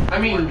 I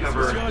mean,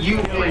 you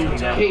and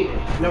Hayden.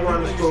 Never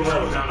understood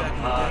that.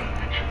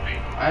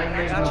 I didn't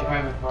make no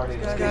private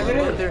parties.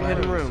 They're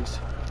hidden rooms.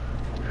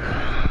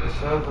 It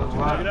sounds a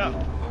lot of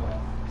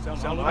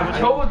people. I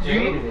told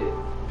you.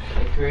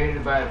 It created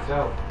it by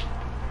itself.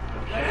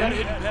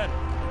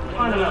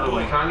 Find another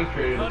way. Connie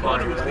created a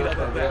party.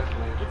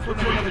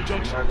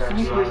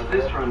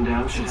 This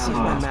rundown should have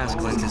my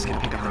mask lenses can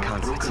pick up the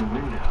concepts.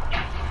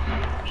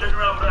 Check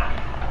around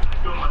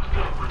back. Doing my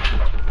stuff.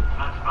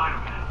 Not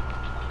Spider-Man.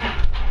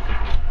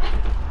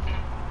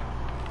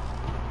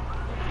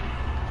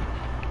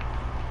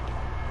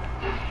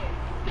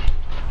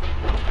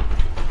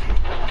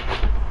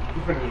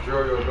 You can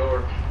destroy your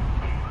door.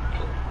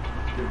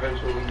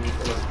 Eventually, you're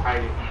gonna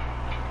hide it.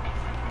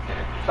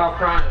 Stop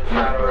crying,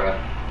 Shadow.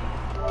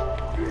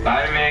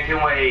 Spider-Man can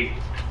wait.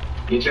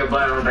 Get your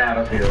butt on the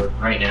battlefield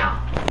right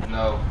now.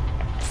 No.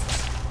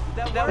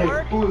 That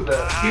work? Who is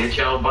that? Get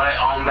your butt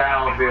on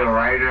battlefield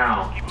right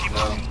now.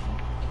 No.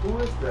 Who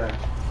is that?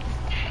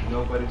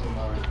 Nobody's in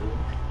my school.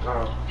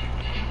 Oh.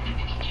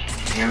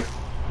 Yeah.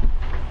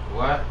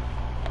 What?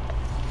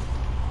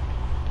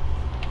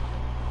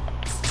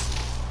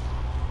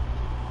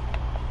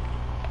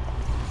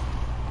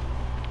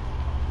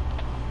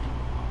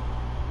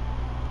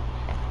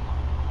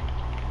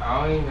 I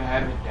don't even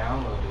have it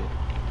downloaded.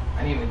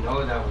 I didn't even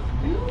know that was a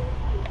thing.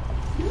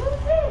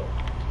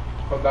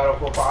 For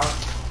Battlefield 5?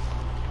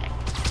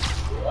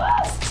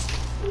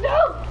 No!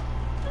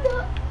 No!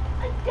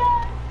 I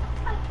died,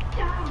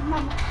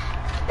 Mama.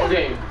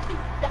 Okay.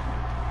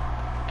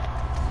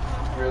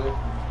 Really?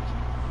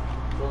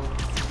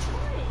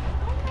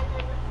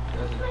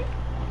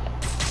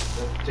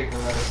 Let's take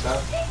another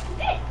stuff.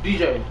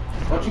 DJ,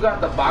 don't you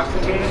got the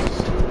boxing games?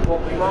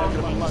 Pokemon?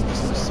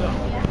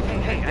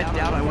 Hey, I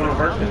doubt I would have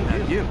hurt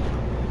them, you.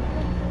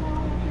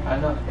 I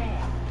know.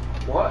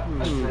 What?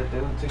 I said they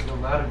would take a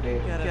lot of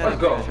data. Let's I've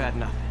go. had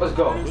nothing. Let's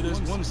go. But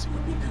there's one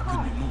secret there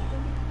could be more.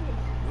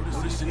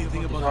 Notice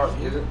anything about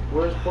the Is it?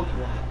 Where's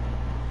Pokemon?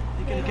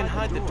 You can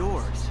hide the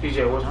doors.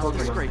 DJ, where's Not the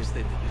Pokemon? scrapes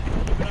they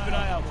Keep an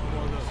eye out for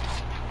more of those.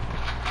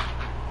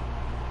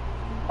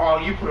 Oh,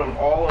 you put them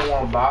all in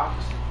one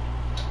box?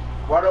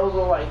 Why those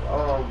are like, I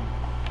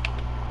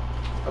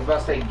was about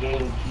to say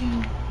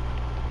GameCube.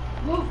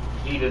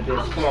 Vita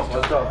disc. Come on,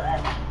 let's go.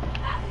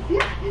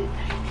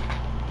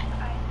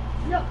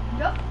 No,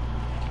 no.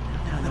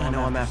 Now that I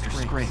know I'm after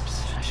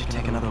scrapes, I should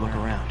take another look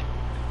around.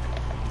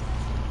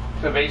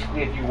 So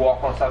basically, if you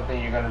walk on something,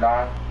 you're gonna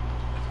die?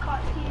 It's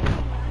caught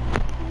here.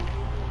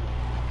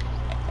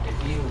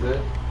 It's eating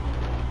good.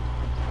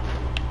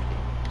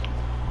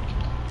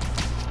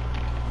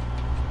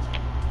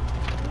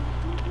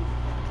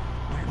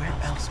 Where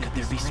else could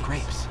there be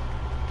scrapes?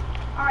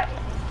 Alright.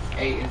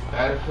 Hey, is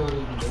Battlefield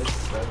even good?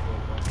 Battlefield.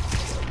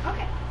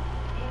 Okay.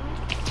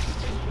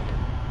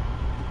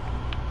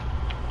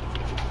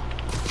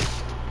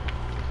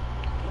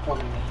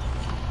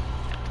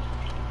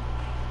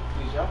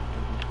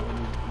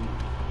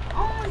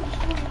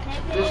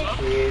 This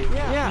kid.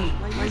 Yeah,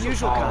 my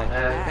usual kind.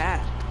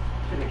 Bad.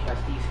 Gonna catch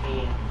these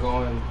hands.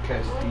 Go and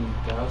catch these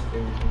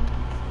downstairs.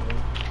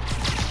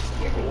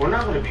 Yeah, but we're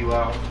not gonna be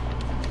loud.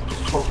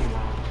 Just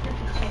Pokemon.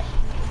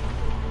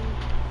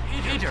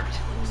 Hey, dirt.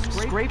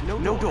 Scrape,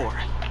 no door.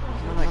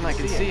 None I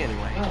can see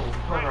anyway.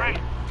 Oh, alright.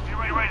 Get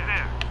ready right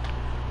there.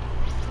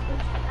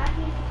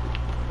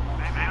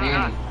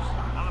 Danny.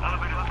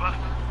 Elevator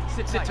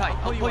busted. Sit tight.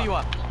 I'll pull you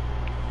up.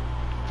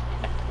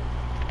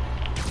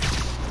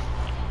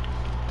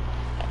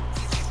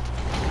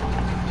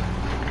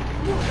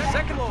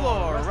 Second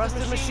floor,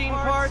 rusted machine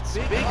parts,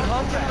 big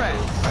honking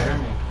rats.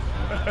 Spider-Man.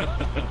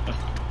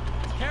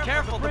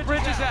 Careful, the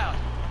bridge is out.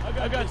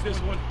 I got this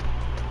one.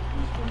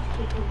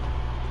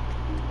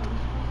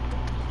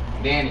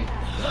 Danny.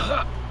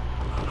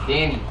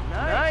 Danny.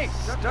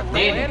 Nice. Stuck the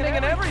Danny. landing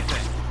and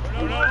everything.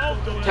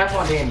 Tap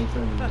on Danny for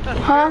me.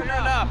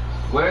 Huh?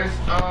 Where's,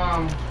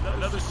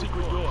 Another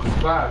secret door.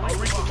 Spot? I'll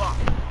reach the lock.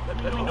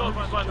 Let me know if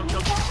I find them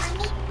jump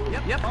screens.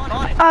 Yep,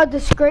 on it. Oh, the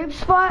scrape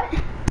spot?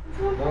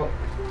 Nope.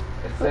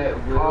 It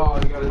said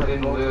wheels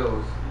within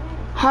wheels.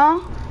 Huh?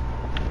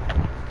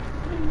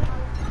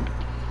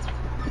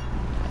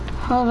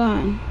 Hold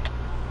on.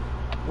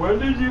 Where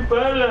did you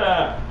find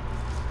that?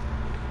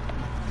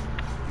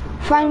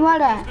 Find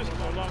what at?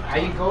 How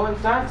you go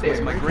inside there?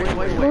 That's my great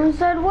white Who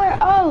inside where?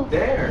 Oh,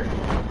 There.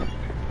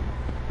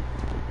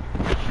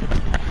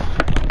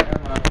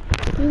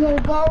 you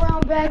gotta go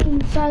around back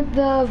inside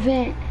the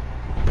vent.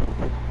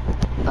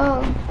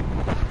 Oh.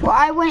 Well,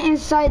 I went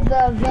inside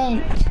the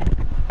vent.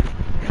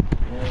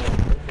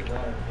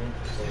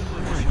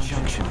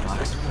 Junction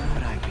box, where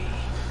would I be?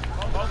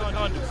 Hold on,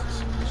 Hunter.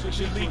 This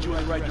should lead you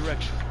in the right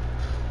direction.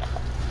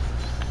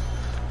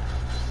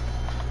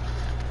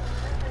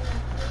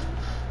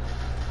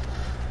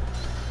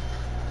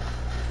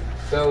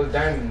 So,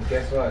 Diamond,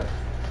 guess what?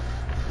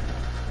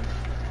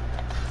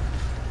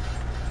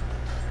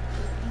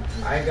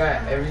 I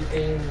got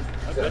everything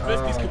to,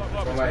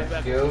 for my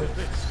skills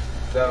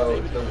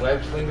So the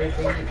web slinger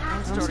thing.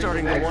 I'm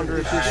starting to wonder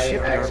if this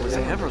shipyard was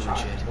ever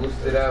legit.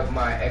 Boosted up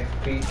my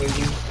XP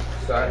thingy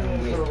so I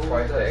can get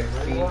twice the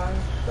XP.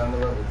 So I'm a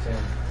level 10.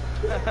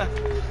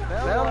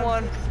 Found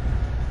one.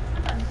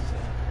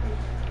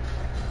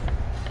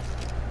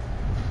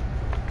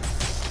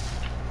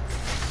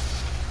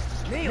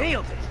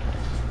 Nailed it.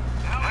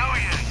 Hell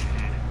yeah.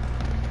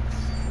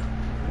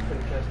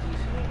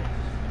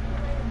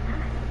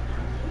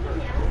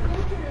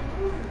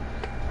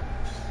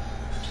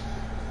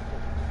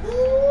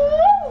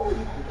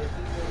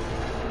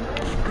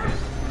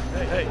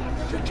 Hey,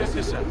 check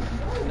this out.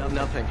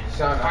 Nothing.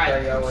 Sean,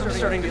 I'm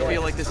starting to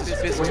feel like this is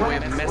Fisk's way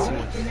of messing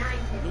with me.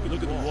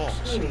 Look at the walls.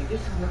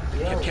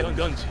 Kept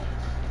guns here.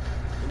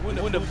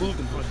 They wouldn't have moved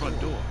them from the front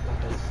door.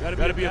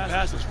 Gotta be a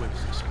passageway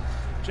for this.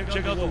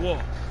 Check out the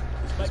wall.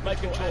 This might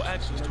control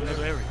access to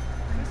another area.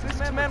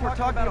 These men were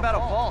talking about a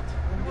vault.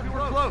 We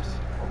were close.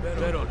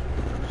 Bet on it.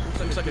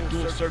 Looks like a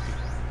dual circuit.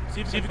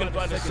 See if you can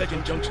find a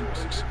second junction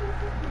box.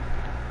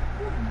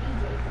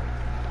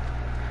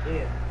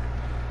 Yeah.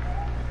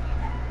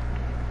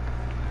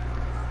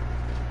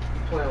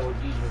 You playing with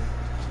DJ.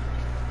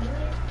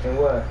 And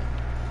what?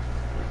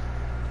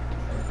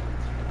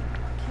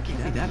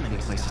 Can't be that many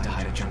places to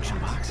hide a junction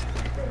box.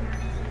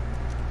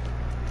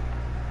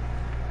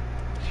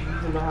 Do you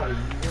even know how to use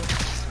it?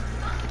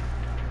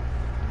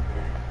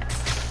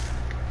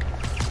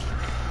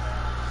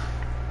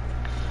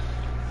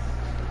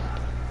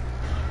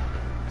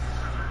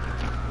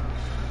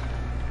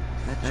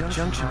 That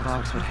junction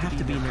box would have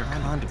to be near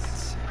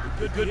conduits.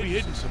 It could be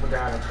hidden somewhere.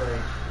 Forgot to play.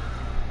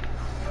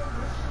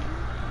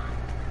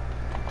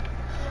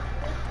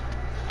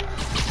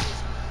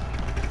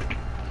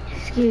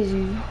 Excuse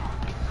me.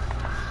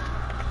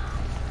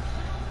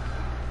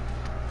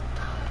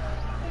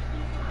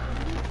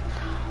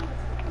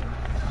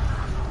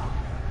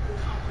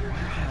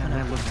 Haven't I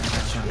looked at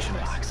that junction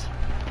box?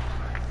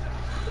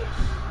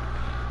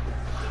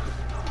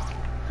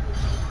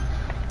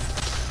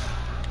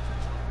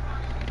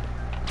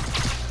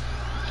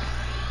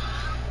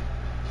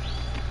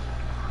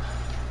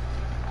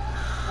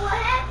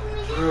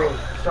 Drill.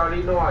 Charlie,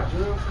 you know I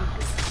drill?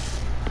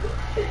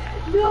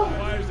 No.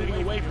 Wires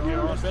leading away from here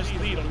are our best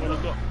lead on where to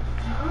look.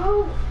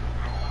 Oh.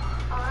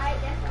 Alright,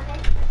 that's what I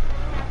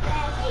have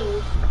bad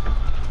days.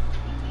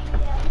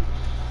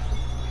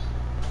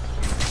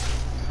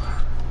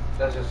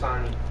 That's your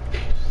sign.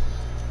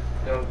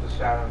 Don't the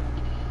shadow.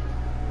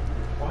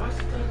 Why is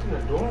it taking the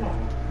door off?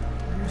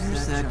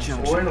 Where's that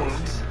junction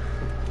box?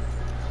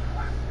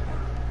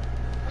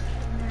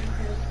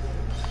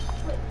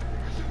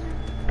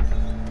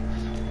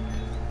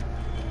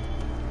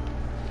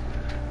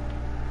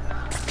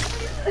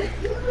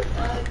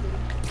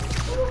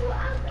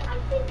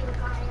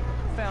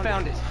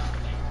 Found it.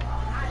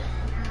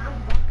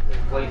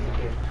 It's Blaze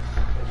again.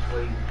 It's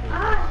Blaze again.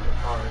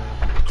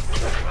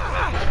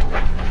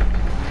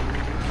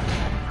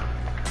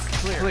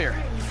 Clear.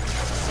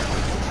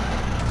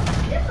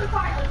 This was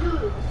part of the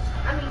noodles.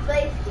 I mean,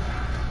 Blaze.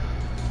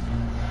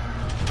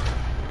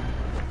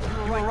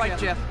 You were right,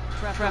 Jeff.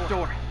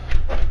 Trapdoor.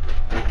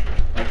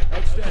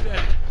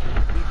 Outstanding.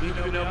 You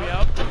can help me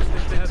out?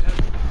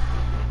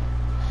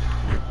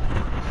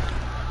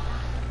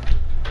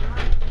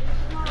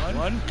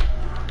 One,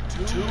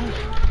 two,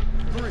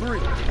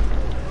 three.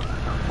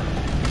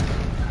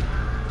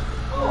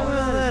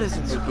 Well, that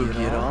isn't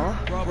spooky at all.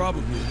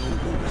 Probably no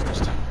rumors this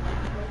time.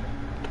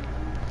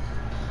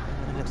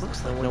 And it looks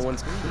like no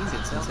one's cleaned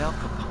it since Al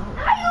Capone.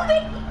 How you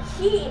making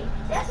shit?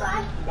 That's the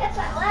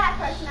last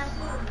person I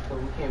saw. So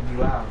we can't be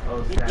loud.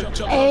 Oh,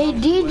 snap. Hey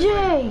DJ,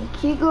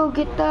 can you go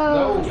get the?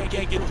 No.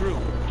 Can't get through.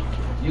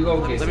 You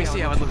go get Let me see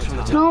how it looks from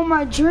the top. No,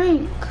 my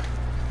drink.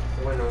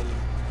 Wait on you.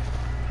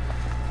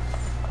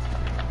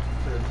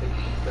 Gonna take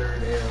the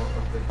third L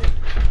of the day.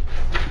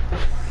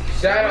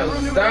 Shadow,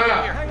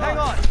 stop! Hang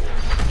on.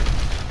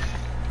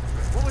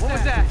 What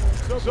was that?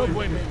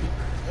 Subway, maybe.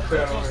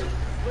 That's awesome.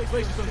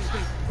 Places on the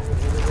street.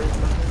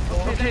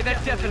 Okay,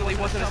 that definitely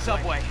wasn't a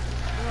subway.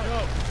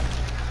 No.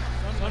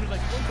 Sounded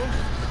like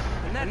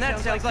And that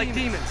sounds like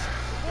demons.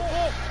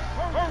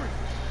 Hurry!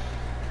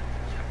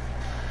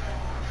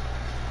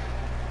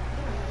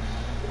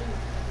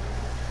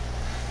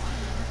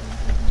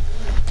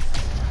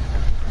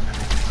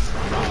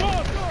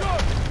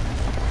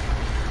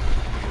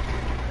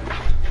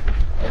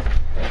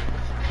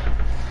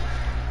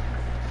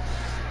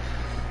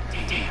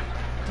 Damn.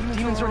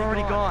 Demons are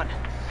already gone.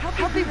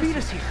 How'd they beat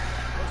us here?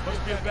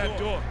 Must be a back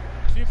door.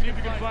 See if you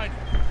can find it.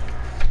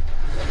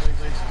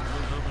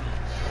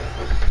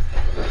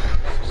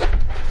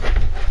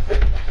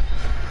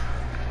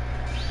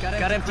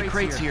 Got empty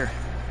crates here.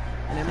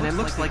 And it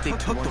looks like they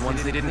took the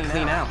ones they didn't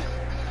clean out.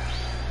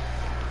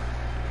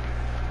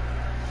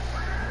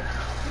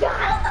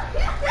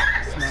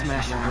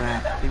 Smash and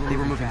grab. They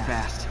were moving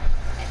fast.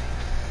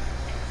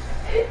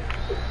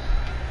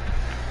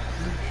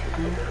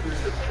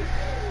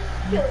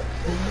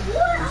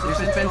 There's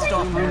a fenced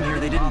off room here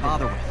they didn't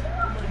bother with.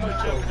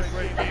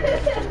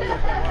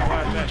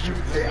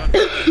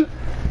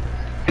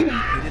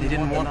 They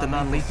didn't want the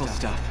non-lethal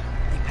stuff.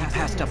 They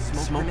passed up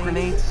smoke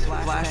grenades,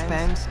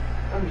 flashbangs.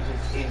 Let me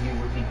just end you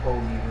with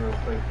Ecoli real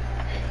quick.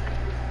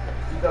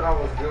 You thought I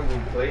was good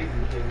with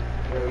Blazing King.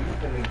 Yo, you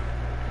finna...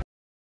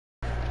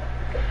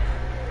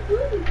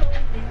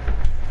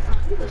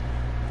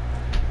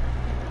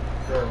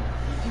 Girl.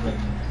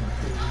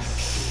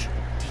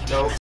 No,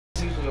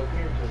 he's usually up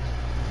here too.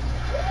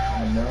 I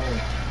know.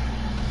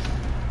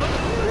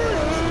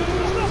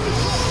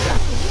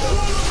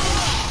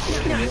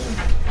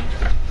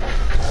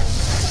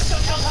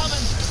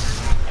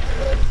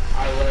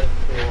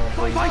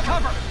 Find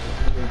cover!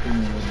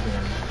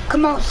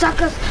 Come on,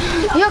 suckers!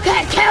 You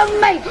can't kill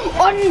me!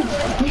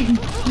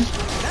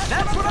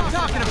 That's what I'm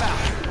talking about!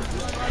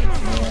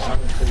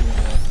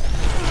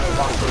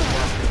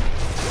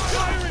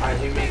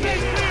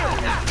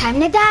 Time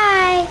to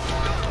die!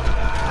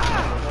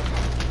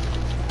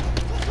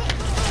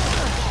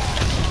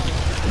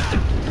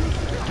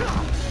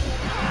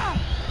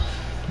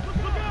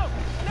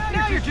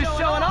 Now you're just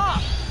showing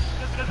off!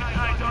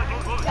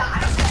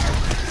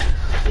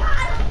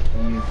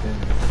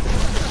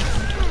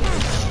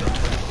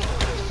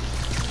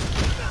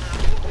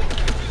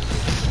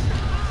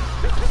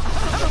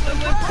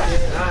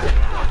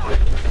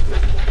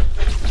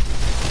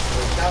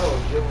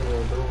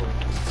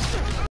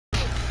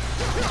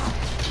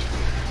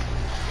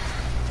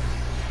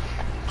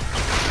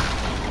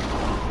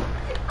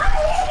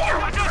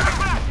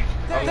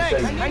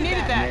 Thanks, I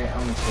needed that.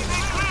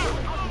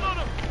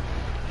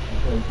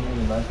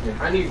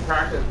 I need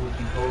practice with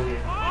you, Cody.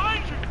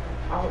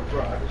 Oh,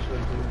 bro, I just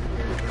want to do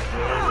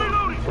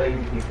it.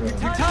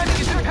 Your timing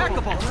is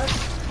impeccable.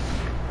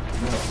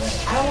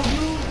 I don't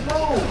use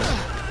those.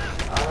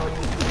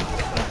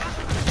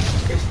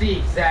 It's the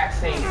exact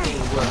same thing,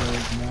 bro.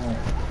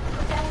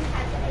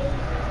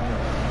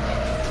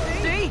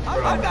 See?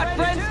 I've got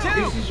friends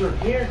too. This is your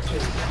hair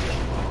too.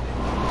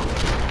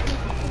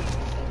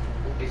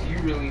 Is you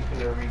really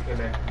finna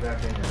reconnect that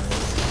thing?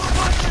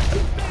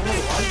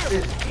 Watch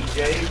this, DJ.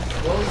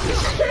 What is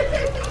this?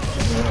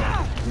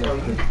 Yo,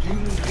 you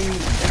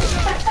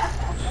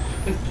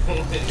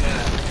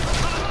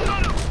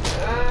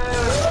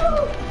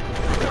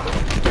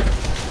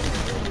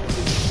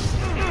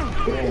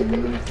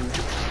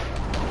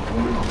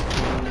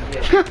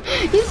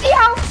You see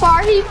how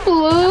far he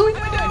flew?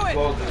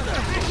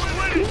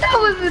 That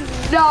was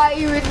not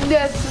even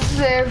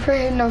necessary for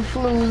him to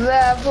flew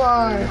that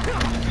far.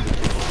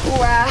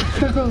 Wow.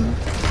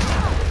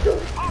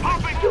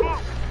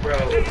 Bro,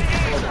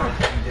 hold on,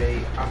 DJ.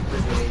 I'm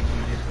freaking hate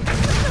you just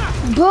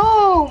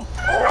Boom!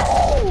 I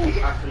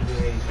freaking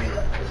hate you.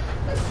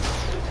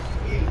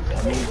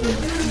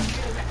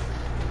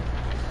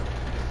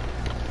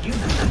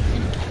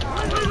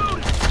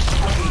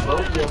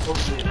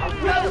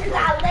 Bro, because I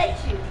let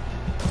you.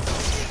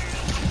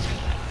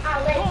 I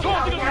let you.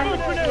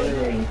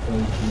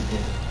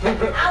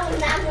 I was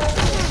not going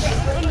to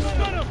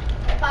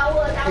if I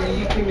was, I would.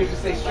 You can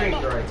just say straight,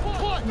 right?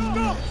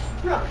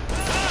 No.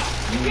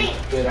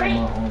 Good on my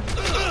own.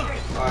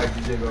 Alright,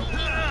 DJ, go.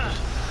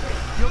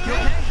 You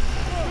okay?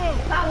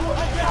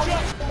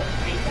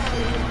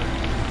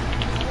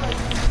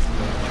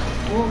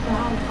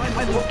 I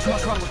looked 2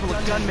 trucks full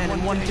of gunmen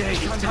in one day.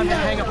 It's time to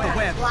hang up the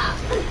web.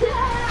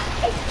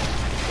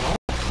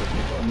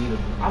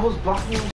 I was blocking